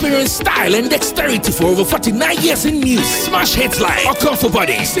Come and experience style and dexterity for over 49 years in music. Smash hits like Okon for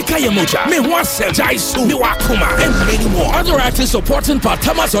Body, Sikaya Moja, Me Wanse, Jaisu, Me Wakuma, and many more. Other artists supporting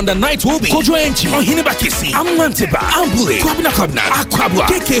Patamas on the night will be Kojo Enchi, Ohinibakisi, Amantiba, Ambule, Kwabina Kobna, Akwabwa,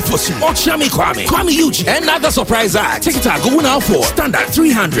 KK Fosu, Ochami Kwame, Kwame Yuji, and other surprise acts. Tickets are going out for Standard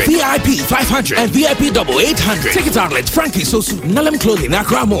 300, VIP 500, and VIP Double 800. Ticket outlet Frankie Sosu, Nalem Clothing,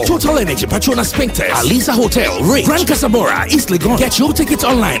 Accra Mall, Total Energy, Patronas Sphincters, Alisa Hotel, Ray, Grand Casamora, East Legon. Get your tickets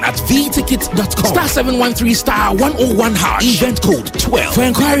online at vtickets.com. *713*101#. Event code 12. For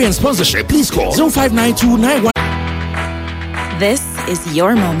inquiry and sponsorship, please call 059291. This is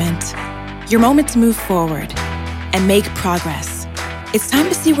your moment. Your moment to move forward and make progress. It's time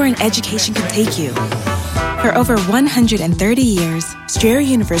to see where an education can take you. For over 130 years, Strayer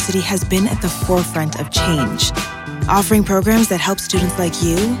University has been at the forefront of change, offering programs that help students like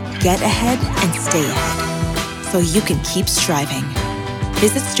you get ahead and stay ahead, so you can keep striving.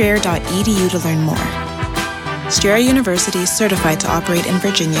 Visit strayer.edu to learn more. Strayer University is certified to operate in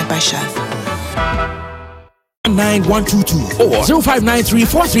Virginia by Chef. 9122 or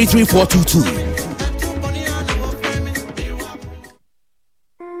 0593-433-422.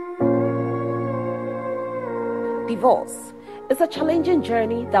 Divorce is a challenging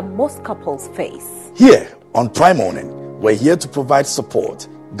journey that most couples face. Here on Prime Morning, we're here to provide support,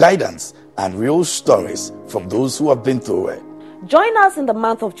 guidance, and real stories from those who have been through it. Join us in the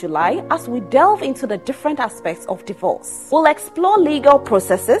month of July as we delve into the different aspects of divorce. We'll explore legal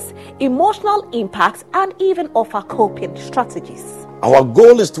processes, emotional impacts, and even offer coping strategies. Our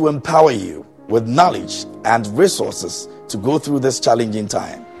goal is to empower you with knowledge and resources to go through this challenging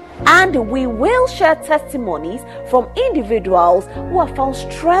time. And we will share testimonies from individuals who have found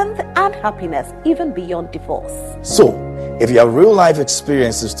strength and happiness even beyond divorce. So, if you have real life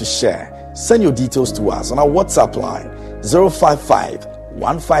experiences to share, send your details to us on our WhatsApp line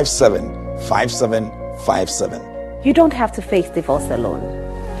 055-157-5757. You don't have to face divorce alone.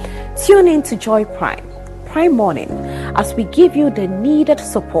 Tune in to Joy Prime Morning, as we give you the needed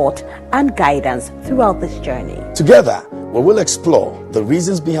support and guidance throughout this journey. Together, we will explore the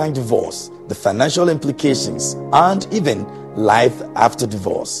reasons behind divorce, the financial implications, and even life after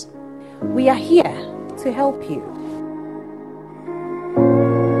divorce. We are here to help you.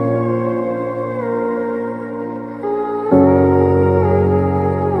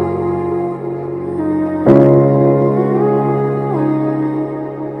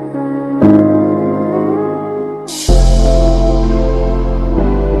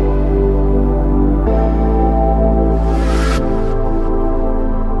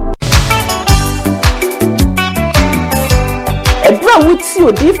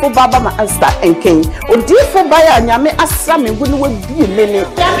 Odifo baba ma asta enken odifo baya nyame asra me gu ne wabie mene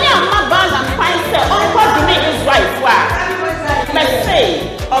nyame ama bala kwan se onko di me Israel wa me say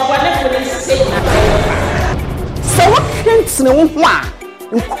obone for the say na so what ne wo ho a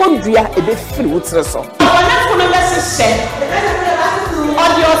nkondua ebe firi wotre so obone for no se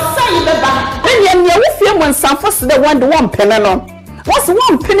odi osai beba ne ne wo fie mo nsanfo se de won de won pene no what's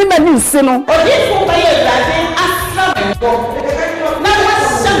one pene ma ni nsi no odifo baya Israel asra me go.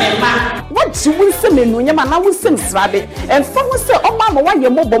 What you will say, Menunyama, now will sing Srabe, and someone say, oh, Mamma, why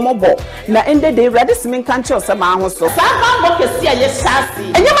you're mobile. Now, in the day, ready to make country of some hours. So, I'm not going to see a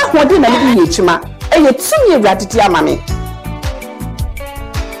sassy. And you might want to be Chima, and you're 2 years ready to your mammy.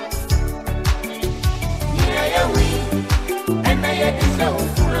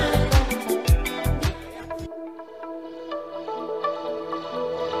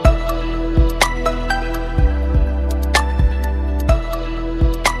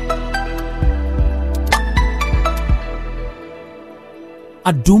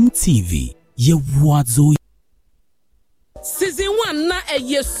 Adum TV, ye wadzo. Season 1 na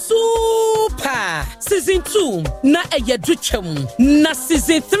eye super. Season 2 na eye duchem. Na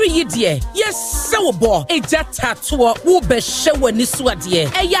season 3 yedie. Yes, so bo. Eja tatua wo be shewe ni suadie.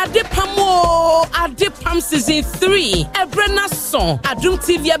 Eya adepamo, adepam season 3. Ebrena son. Adum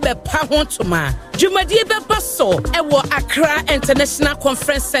TV be pa hontoma. Jumadi be baso. Ewo Accra International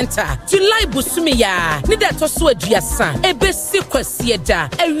Conference Center. July busumiya. Ni da to so aduasa. Ebe si kwasi eda.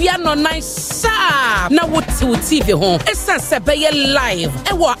 Ewia no 9 sharp. Na wo TV ho. Sebeye live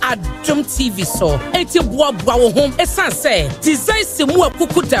ewo Adum TV so enti boa wo hom esanse design simu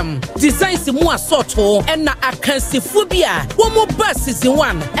akukudam design simu asoto ena akansifo bia wo mo ba season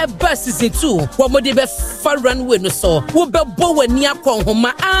 1 e ba season 2 wo mo de be fa runway no so wo be bo wani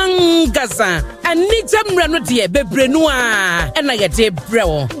akonhoma angaza ani jamra no de bebrenu a ena ye de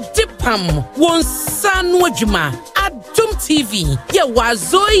brewo dipam won sanu adwuma Adum TV ye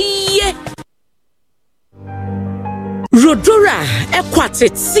wazoye. Rodora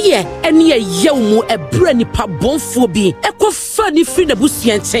ekwatetie ene yewmu ebre nipa bonfo bi ekofa ni fi na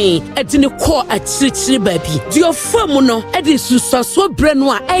busuanten edine ko achirichiri baabi dio famu no edi susaso bre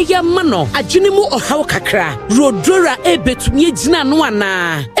no a eye ma no adwene mu ohaw kakra Rodora ebetumi agina no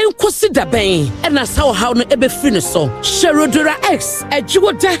ana enkosi daben ena sa ohaw no ebefiri ne so Rodora X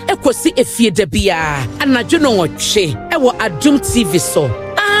ejiwoda ekosi efie da bia anadwo no wotwe ewo Adum TV so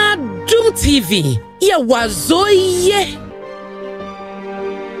Adum TV ya wazoye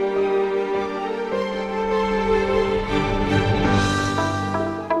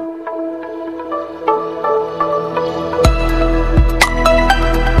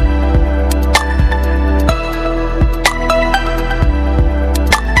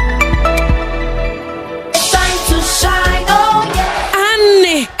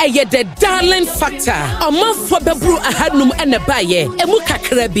the darling factor oman for bebru ahadnum ene baye emu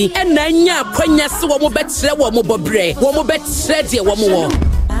kakra bi ena nya kwanya se wo mo betre wo mo bobre wo mo betre de wo mo wo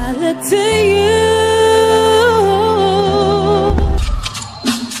I look to you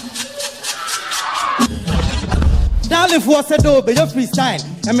darling for said no be your freestyle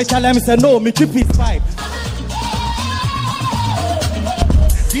and me tell him say no me keep his vibe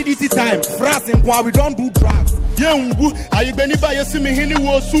DDT time France and why we don't do drugs Yengu, ayi beni ba yesi mi hini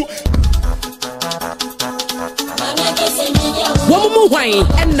wosu. Womu wine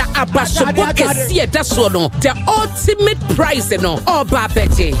and na abashobo kesi da so no the ultimate prize no oba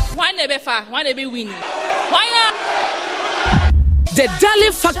bete. Why never fa? Why never win? Why The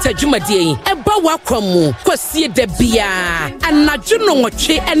Darling Factor Jumadie eba wakwamu kosie de bia anadwo no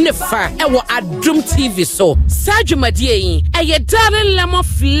nwotwe enefa ewo Adum TV so sa Jumadie eye Darling lemon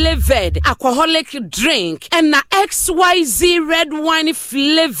flavored alcoholic drink and na XYZ red wine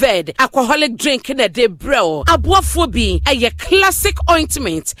flavored alcoholic drink na de bro aboafo bi eye classic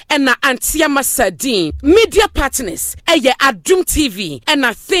ointment and na antiama sardine media partners eye Adum TV and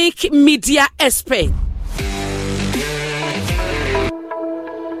na think media expert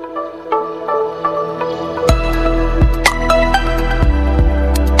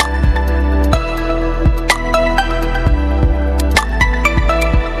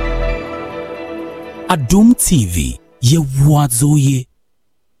Adum TV, ye wazoye.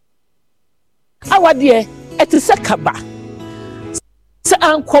 Awadie, etise kaba. Se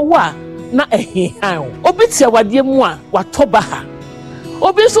ankowa na ehihan. Obi ti awadie mu a watoba ha.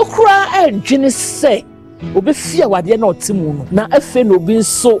 Obi so kura edwene se. Obi fi awadie na otimu no. Na afe no obi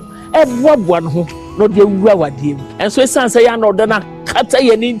so eboaboa no ho no de wura awadie mu. Enso esanse ya na oda na kata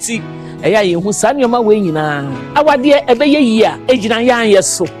ye ninti. Eya ye hu sa nyoma we nyina. Awadie ebeye yi a ejina yan ye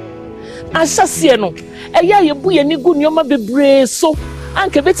so. Asase no eya ye bu ye ni gu nyoma bebre so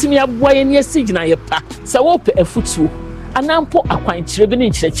anka betimi aboa ye ne asigina ye pa se wo pe afutuo anampo akwankyere bi ne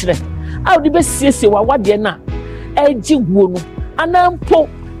nkyerɛkyerɛ a wo de besiesie wa wade na eji guo no anampo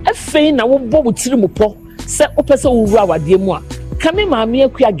afei na wo bɔ wo tiri mu pɔ se wo pɛ se wo wura wade mu a kame maame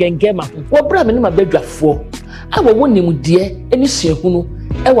akua gengema ho wo bra me ne mabadwafo a wo wonim de eni hyehunu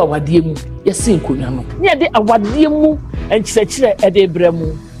e wa wade mu ye sinkonwa no ne de awade mu nkyerɛkyerɛ e de bra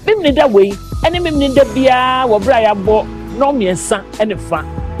mu mimni da wei ene mimni da bia wo bra ya bo no miensa ene fa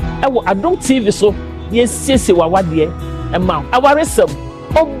e wo Adum TV so ye siesie wa wade e ma awaresem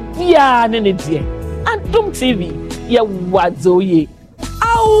obia ne ne de Adum TV ye wazoye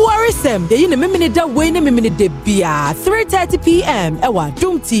awaresem de yine mimni da wei ne mimni da bia 3:30 p.m. e wa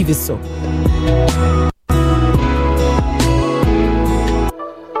Adum TV so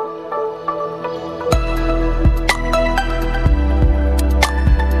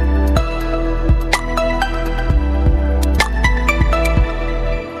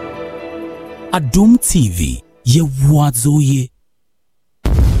Adum TV, ye wazoye.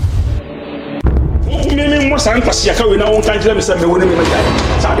 Mimi mo san kwasi aka we na won kan kire me se me woni me ma ja.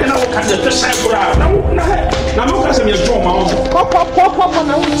 Sa de na wo ka se pe sai kura na mo ka se me jo ma won. Pop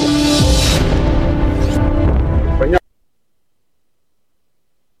na wuti.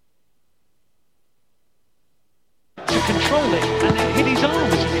 To control it and then hit his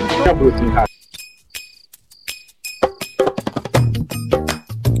arm as he controls it.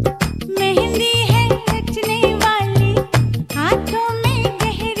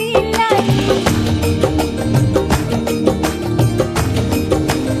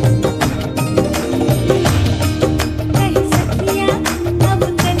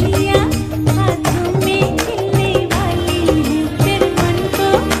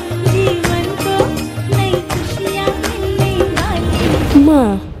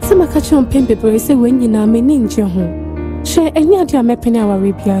 Pempe say when you na me ninja ho. Share any idea me penny our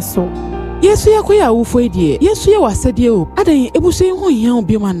rabia so. Yesu yakoya ufo die. Yesu ye wasede o. Adan ebuse ho hia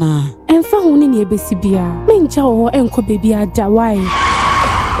obi mana. Emfa ho ne ne ebesi bia. Mencha ho enko bebi ada why.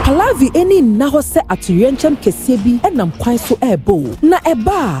 Palavi eni na ho se atoyenchem kese bi enam kwan so ebo na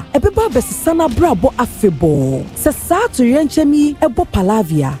eba ebeba besisana brabo afebo se sa atoyenchem yi ebo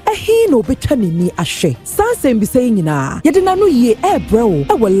palavia ehi na obetwa nini ahwe sansem bi se nyina yede nanu ye ebrewo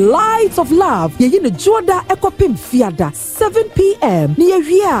ewo lights of love ye ne joda ekopim fiada 7 p.m. ni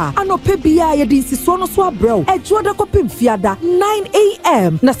yewia anope bia yede insiso no so abrewo ejoda kopim fiada 9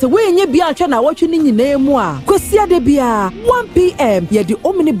 a.m. na se we nye bia atwa na wotwe ni nyina emu a kwasiade bia 1 p.m. yede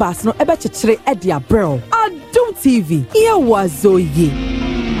omni bas no ebe chechire edia bro Adum TV here was oye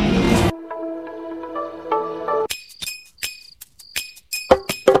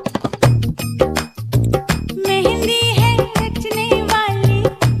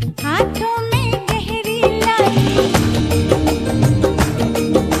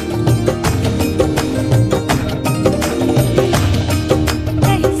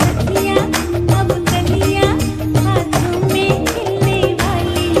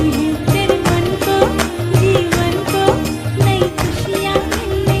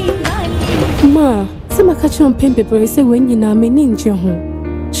Kachon pembe se wenyi na meninje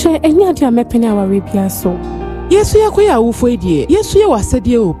ho. She enya dia mepene aware bia so. Yesu yakoya ufo die. Yesu ye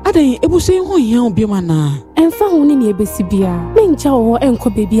wasede o. Adan ebuse ho hia obi mana. Emfa ho ne ebesi bia. Mencha ho enko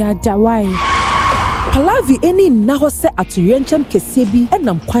bebi ada why. Palavi eni na ho se atoyenchem kese bi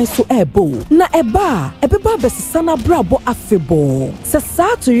enam kwan so ebo na eba ebeba besisana brabo afebo se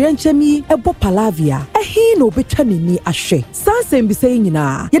sa atoyenchem yi ebo palavia ehi na obetwa nini ahwe sansem bi se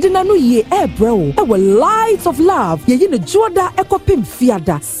nyina yede nanu ye ebrewo ewo lights of love ye ne joda ekopim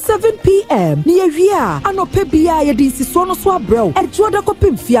fiada 7 p.m. ni yewia anope bia yede insiso no so abrewo ejoda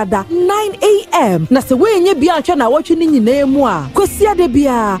kopim fiada 9 a.m. na se we nye bia atwa na wotwe ni nyina emu a kwasiade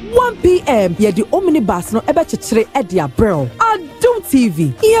bia 1 p.m. yede omni bas no ebe chechire edia bro Adum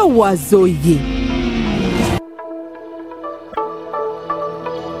TV here was oye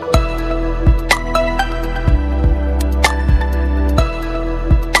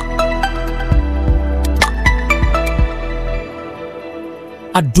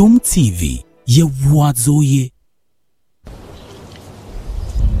Adum TV ye was oye.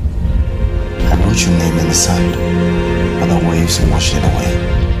 I wrote your name in the sand, but the waves washed it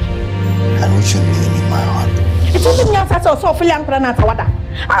away. I wrote your name in my heart. It's only me after so fully and prana tawada.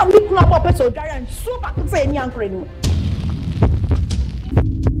 I'm looking up a so giant super say any anchoring.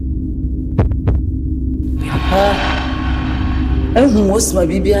 Who was my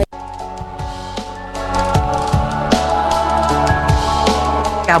baby?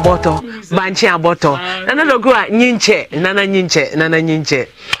 Aboto, banchi aboto. Nana dogo nyinche, nana nyinche.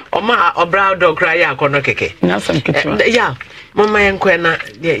 Oma obra dog cry ya kono keke. Nasam kitwa. Yeah, mama yenkwe na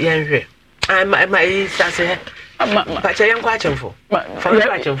yenhwe. I say pacha yenkwa achemfo. Fa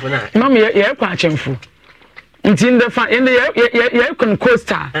achemfo na. Mama ye kwa achemfo. Nti in the ye kun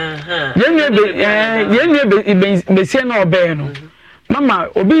coaster. Yenye be na obe no. Mama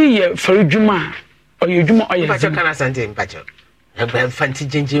obi ye faridwuma oyedwuma oye. Pacha kana sante pacha. Fanti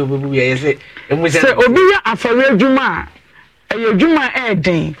jenje obubu ye say se obi ya afare adwuma ayedwuma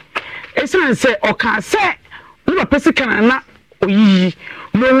eden esan se oka se no pesi kana na oyi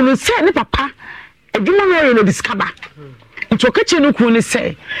no wonu se ne papa adwuma no ye no discover nti okache no ku ni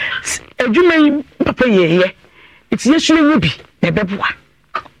se adwuma yi papa ye iti yesure nyobi na beboa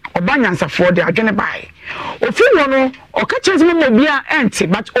obanyansafo de adwene bai ofi wo no okache se mo bia enti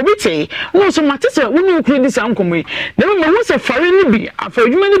but obi te no so matese wonu ku di san komo na me hu se fare ni bi afa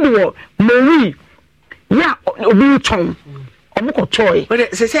adwuma ni bi wo mori ya obi ton omko toy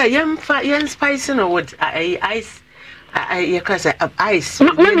but say yen spice no what ice ye kasa ice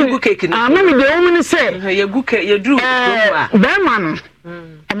me cake no me de o me say ye gu cake ye dru be man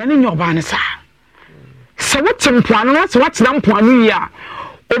amani nyoba ne sa se wotempoano na se watena mpoano yi a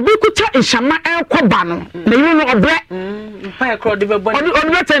obi kuta inshama ekoba no na yi no obre pa ekro de bebo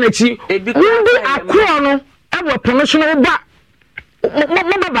oni beta na chi ndi akro no ebo pono so no ba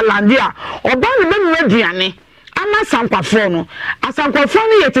mo balandi a oba ne be aduane ama sankwafo no asankwafo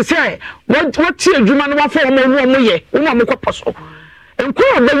no yete se wati adwuma no wafo mo ye wo mo koposo enko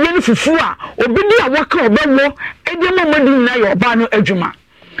oba ye no fufu a obi di awaka oba wo ede mo madi na ye oba no adwuma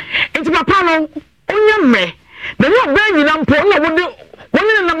enti papa no onye me na ni oba nyina mpo na wode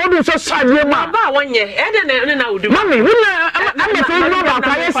woni na modu so sadie ma ba wonye ede ne na wudu mami wona ama fe no ba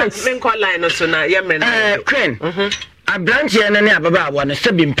kwa yes men call line no so na ye me na crane abranche ne ne ababa wona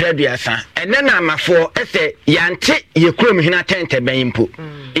se bi mpraduasa ene na amafo ese yante ye krom hina tente ben mpo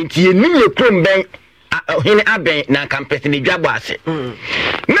enti ye nim ye krom ben hene aben na campus ni dwabo ase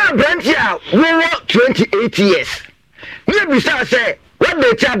na Brantia, we were 28 years. Maybe so say, what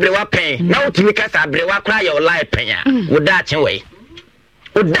the tablewa pain? Now to make us a brewa cry your life, Penya. Would that away?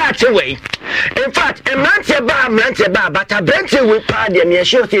 Would that away? In fact, a Mantia bar, but a Brantia will pardon me,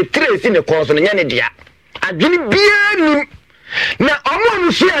 show the trace in the course of the Yanidia. I didn't be any. Now, I'm going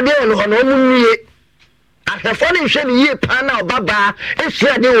to share the after falling shed ye pana baba, it's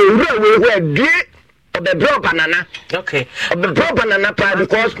said they will where dear of the drop banana. Okay, of the drop banana pie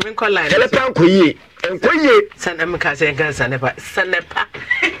because Telepan Kuyi and Kuyi Sanamaka Sanepa Sanepa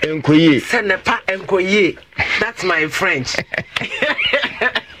and Kuyi Sanepa and Kuyi. That's my French.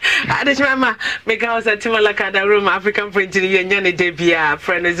 I just remember make house at Timalaka room African printing union debia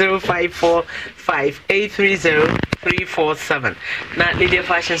friend 0545830347. Now Lydia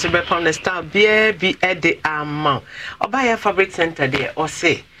Fashion so be on the star be at the amount. Or buy a fabric center there or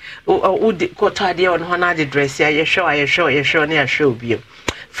say oh quota there on one the dress here you sure near show be.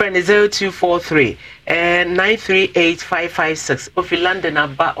 Friend 0243 and 938556 of London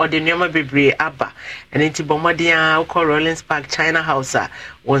Abba or the Nyama Bibre Abba and into Bomadia or Rollins Park China House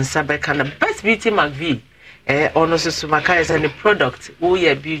one Sabekana best beauty McVie on also Sumakais and the product who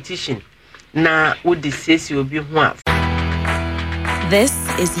ye beautician na would this you will be one. This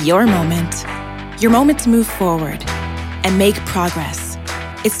is your moment to move forward and make progress.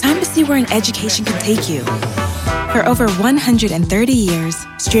 It's time to see where an education can take you. For over 130 years,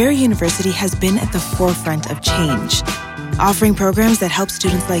 Strayer University has been at the forefront of change, offering programs that help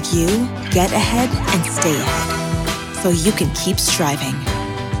students like you get ahead and stay ahead, so you can keep striving.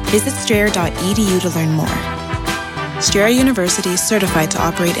 Visit strayer.edu to learn more. Strayer University is certified to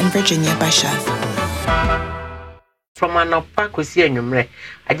operate in Virginia by Chef. From an opacusi enyumre,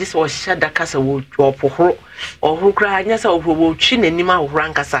 I just was shada kasa wo opohoro ohukra anyasa ohwo chi nanima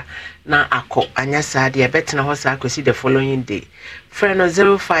ohurankasa na akọ anyasa de betena ho sa akosi the following day. Friend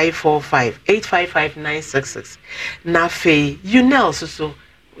 0545855966 na fe you know so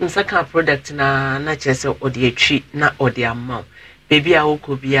nsaka product na chese odi atwi na odi amount baby a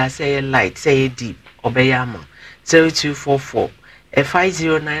wokobia say light say deep obeya amount 0244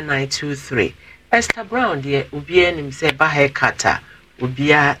 509923 Esther Brown dear ubia nim say ba haircutter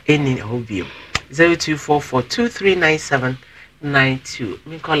ubia eni hobio 0244239792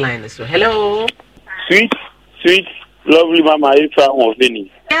 me call line so hello sweet lovely mama Ifa of Veni.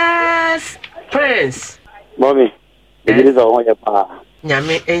 Yes Prince mommy it is on your pa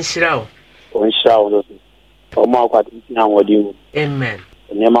nyame enshira o nshawo o ma kwa tinna wodi amen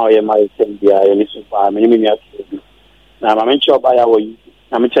nyama o ye ma sembia ye ni super me mi afi na mama nchi oba ya wo yi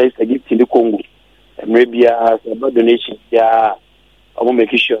na me chai say gift in the Congo maybe a donation ya I'm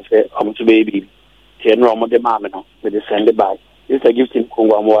making sure say I'm to baby ten no de mama no with the send back it's a gift in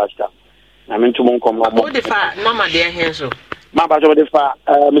Congo am wasta na me ntu mon kom no mo de fa mama de hen so ma ba so de fa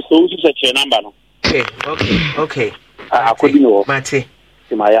Mr. Usu se number no okay akodi no mate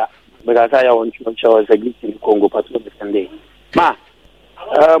simaya because I want to show a gift in Congo part of the Sunday ma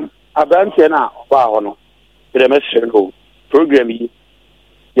abrantie na ba ho no the message no program yi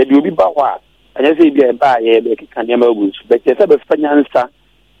ye de obi ba ho a anya say bia ba ye be kika ne ma gu so but say be fanya nsa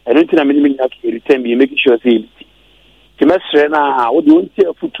eno tina me nya ke return bi make sure say the message na wo de wonti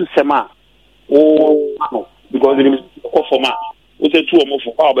afutu sema o no because the ko forma wo say tu o mo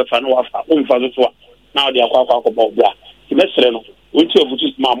fo kwa be fa no wa fa o mfa so so na o de akwa ba bia the message no wonti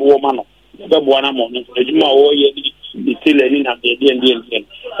afutu ma mo wo ma no be bo na mo no ejuma wo ye ni tele ni na de de de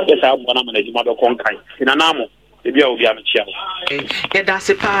e sa bo na ma na ejuma be konkan ina na mo ebia obi amchia yeah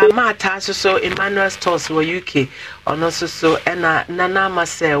that's pa mata so Emmanuel Stores wo UK ono so ena nana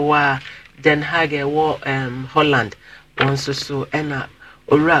masewa Den Haag wo Holland won so ena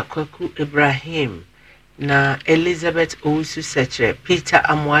ora kwaku Ibrahim na Elizabeth Owusu Seche Peter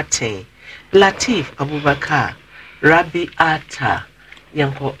Amwaten Latif Abubakar Rabi Ata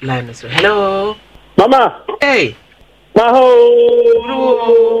yanko line so hello mama hey maho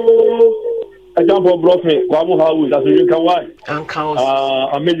I jump on block me. Kwamu how is as you can why? Uncle.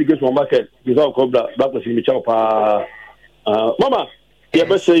 I'm making get from market. Is all cobra. That was in the chop. Mama, you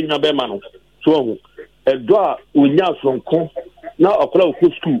best say na be man. So, e do a unya from kon na akora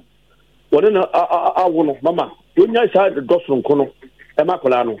ku school. Wona na awono mama. Unya side the dot from kono. E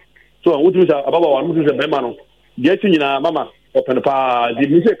makola no. So, what you say about one what you say be man. Get nyina mama. Open pa the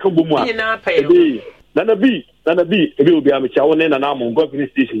music kan bomu a. Nyina pay. Nana B, ebi obi amcha wona na na mo go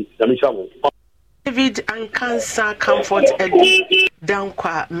finish station. Na me chamo. David and Cancer Comfort Eddie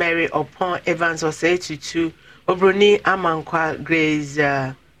Dankwa Mary upon Evans was 82 Obroni Amankwa Grace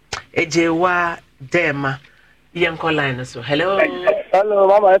Ejewa Dema Yanko line so hello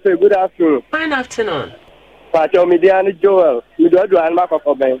mama I say good afternoon. Fine afternoon. Pacho Median Joel, you do and Marco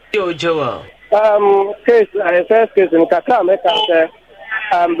for Ben. Joel. Case, first case in Kaka, make us,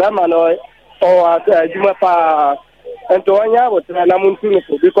 Bamanoy, or Jumapa, and to Anya with Namun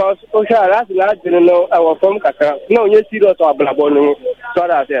because Osha, that's not our from Kaka. No, you see those or Blabonu, so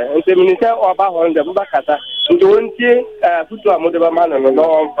that there, and the minister or Bahon, the Bacata, and the one put to a Modeba man and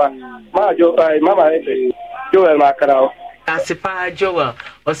no Majo, Mama, Joel Macaro. Asipa Joel,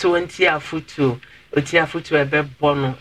 also went here foot to. Otia futu ebe bono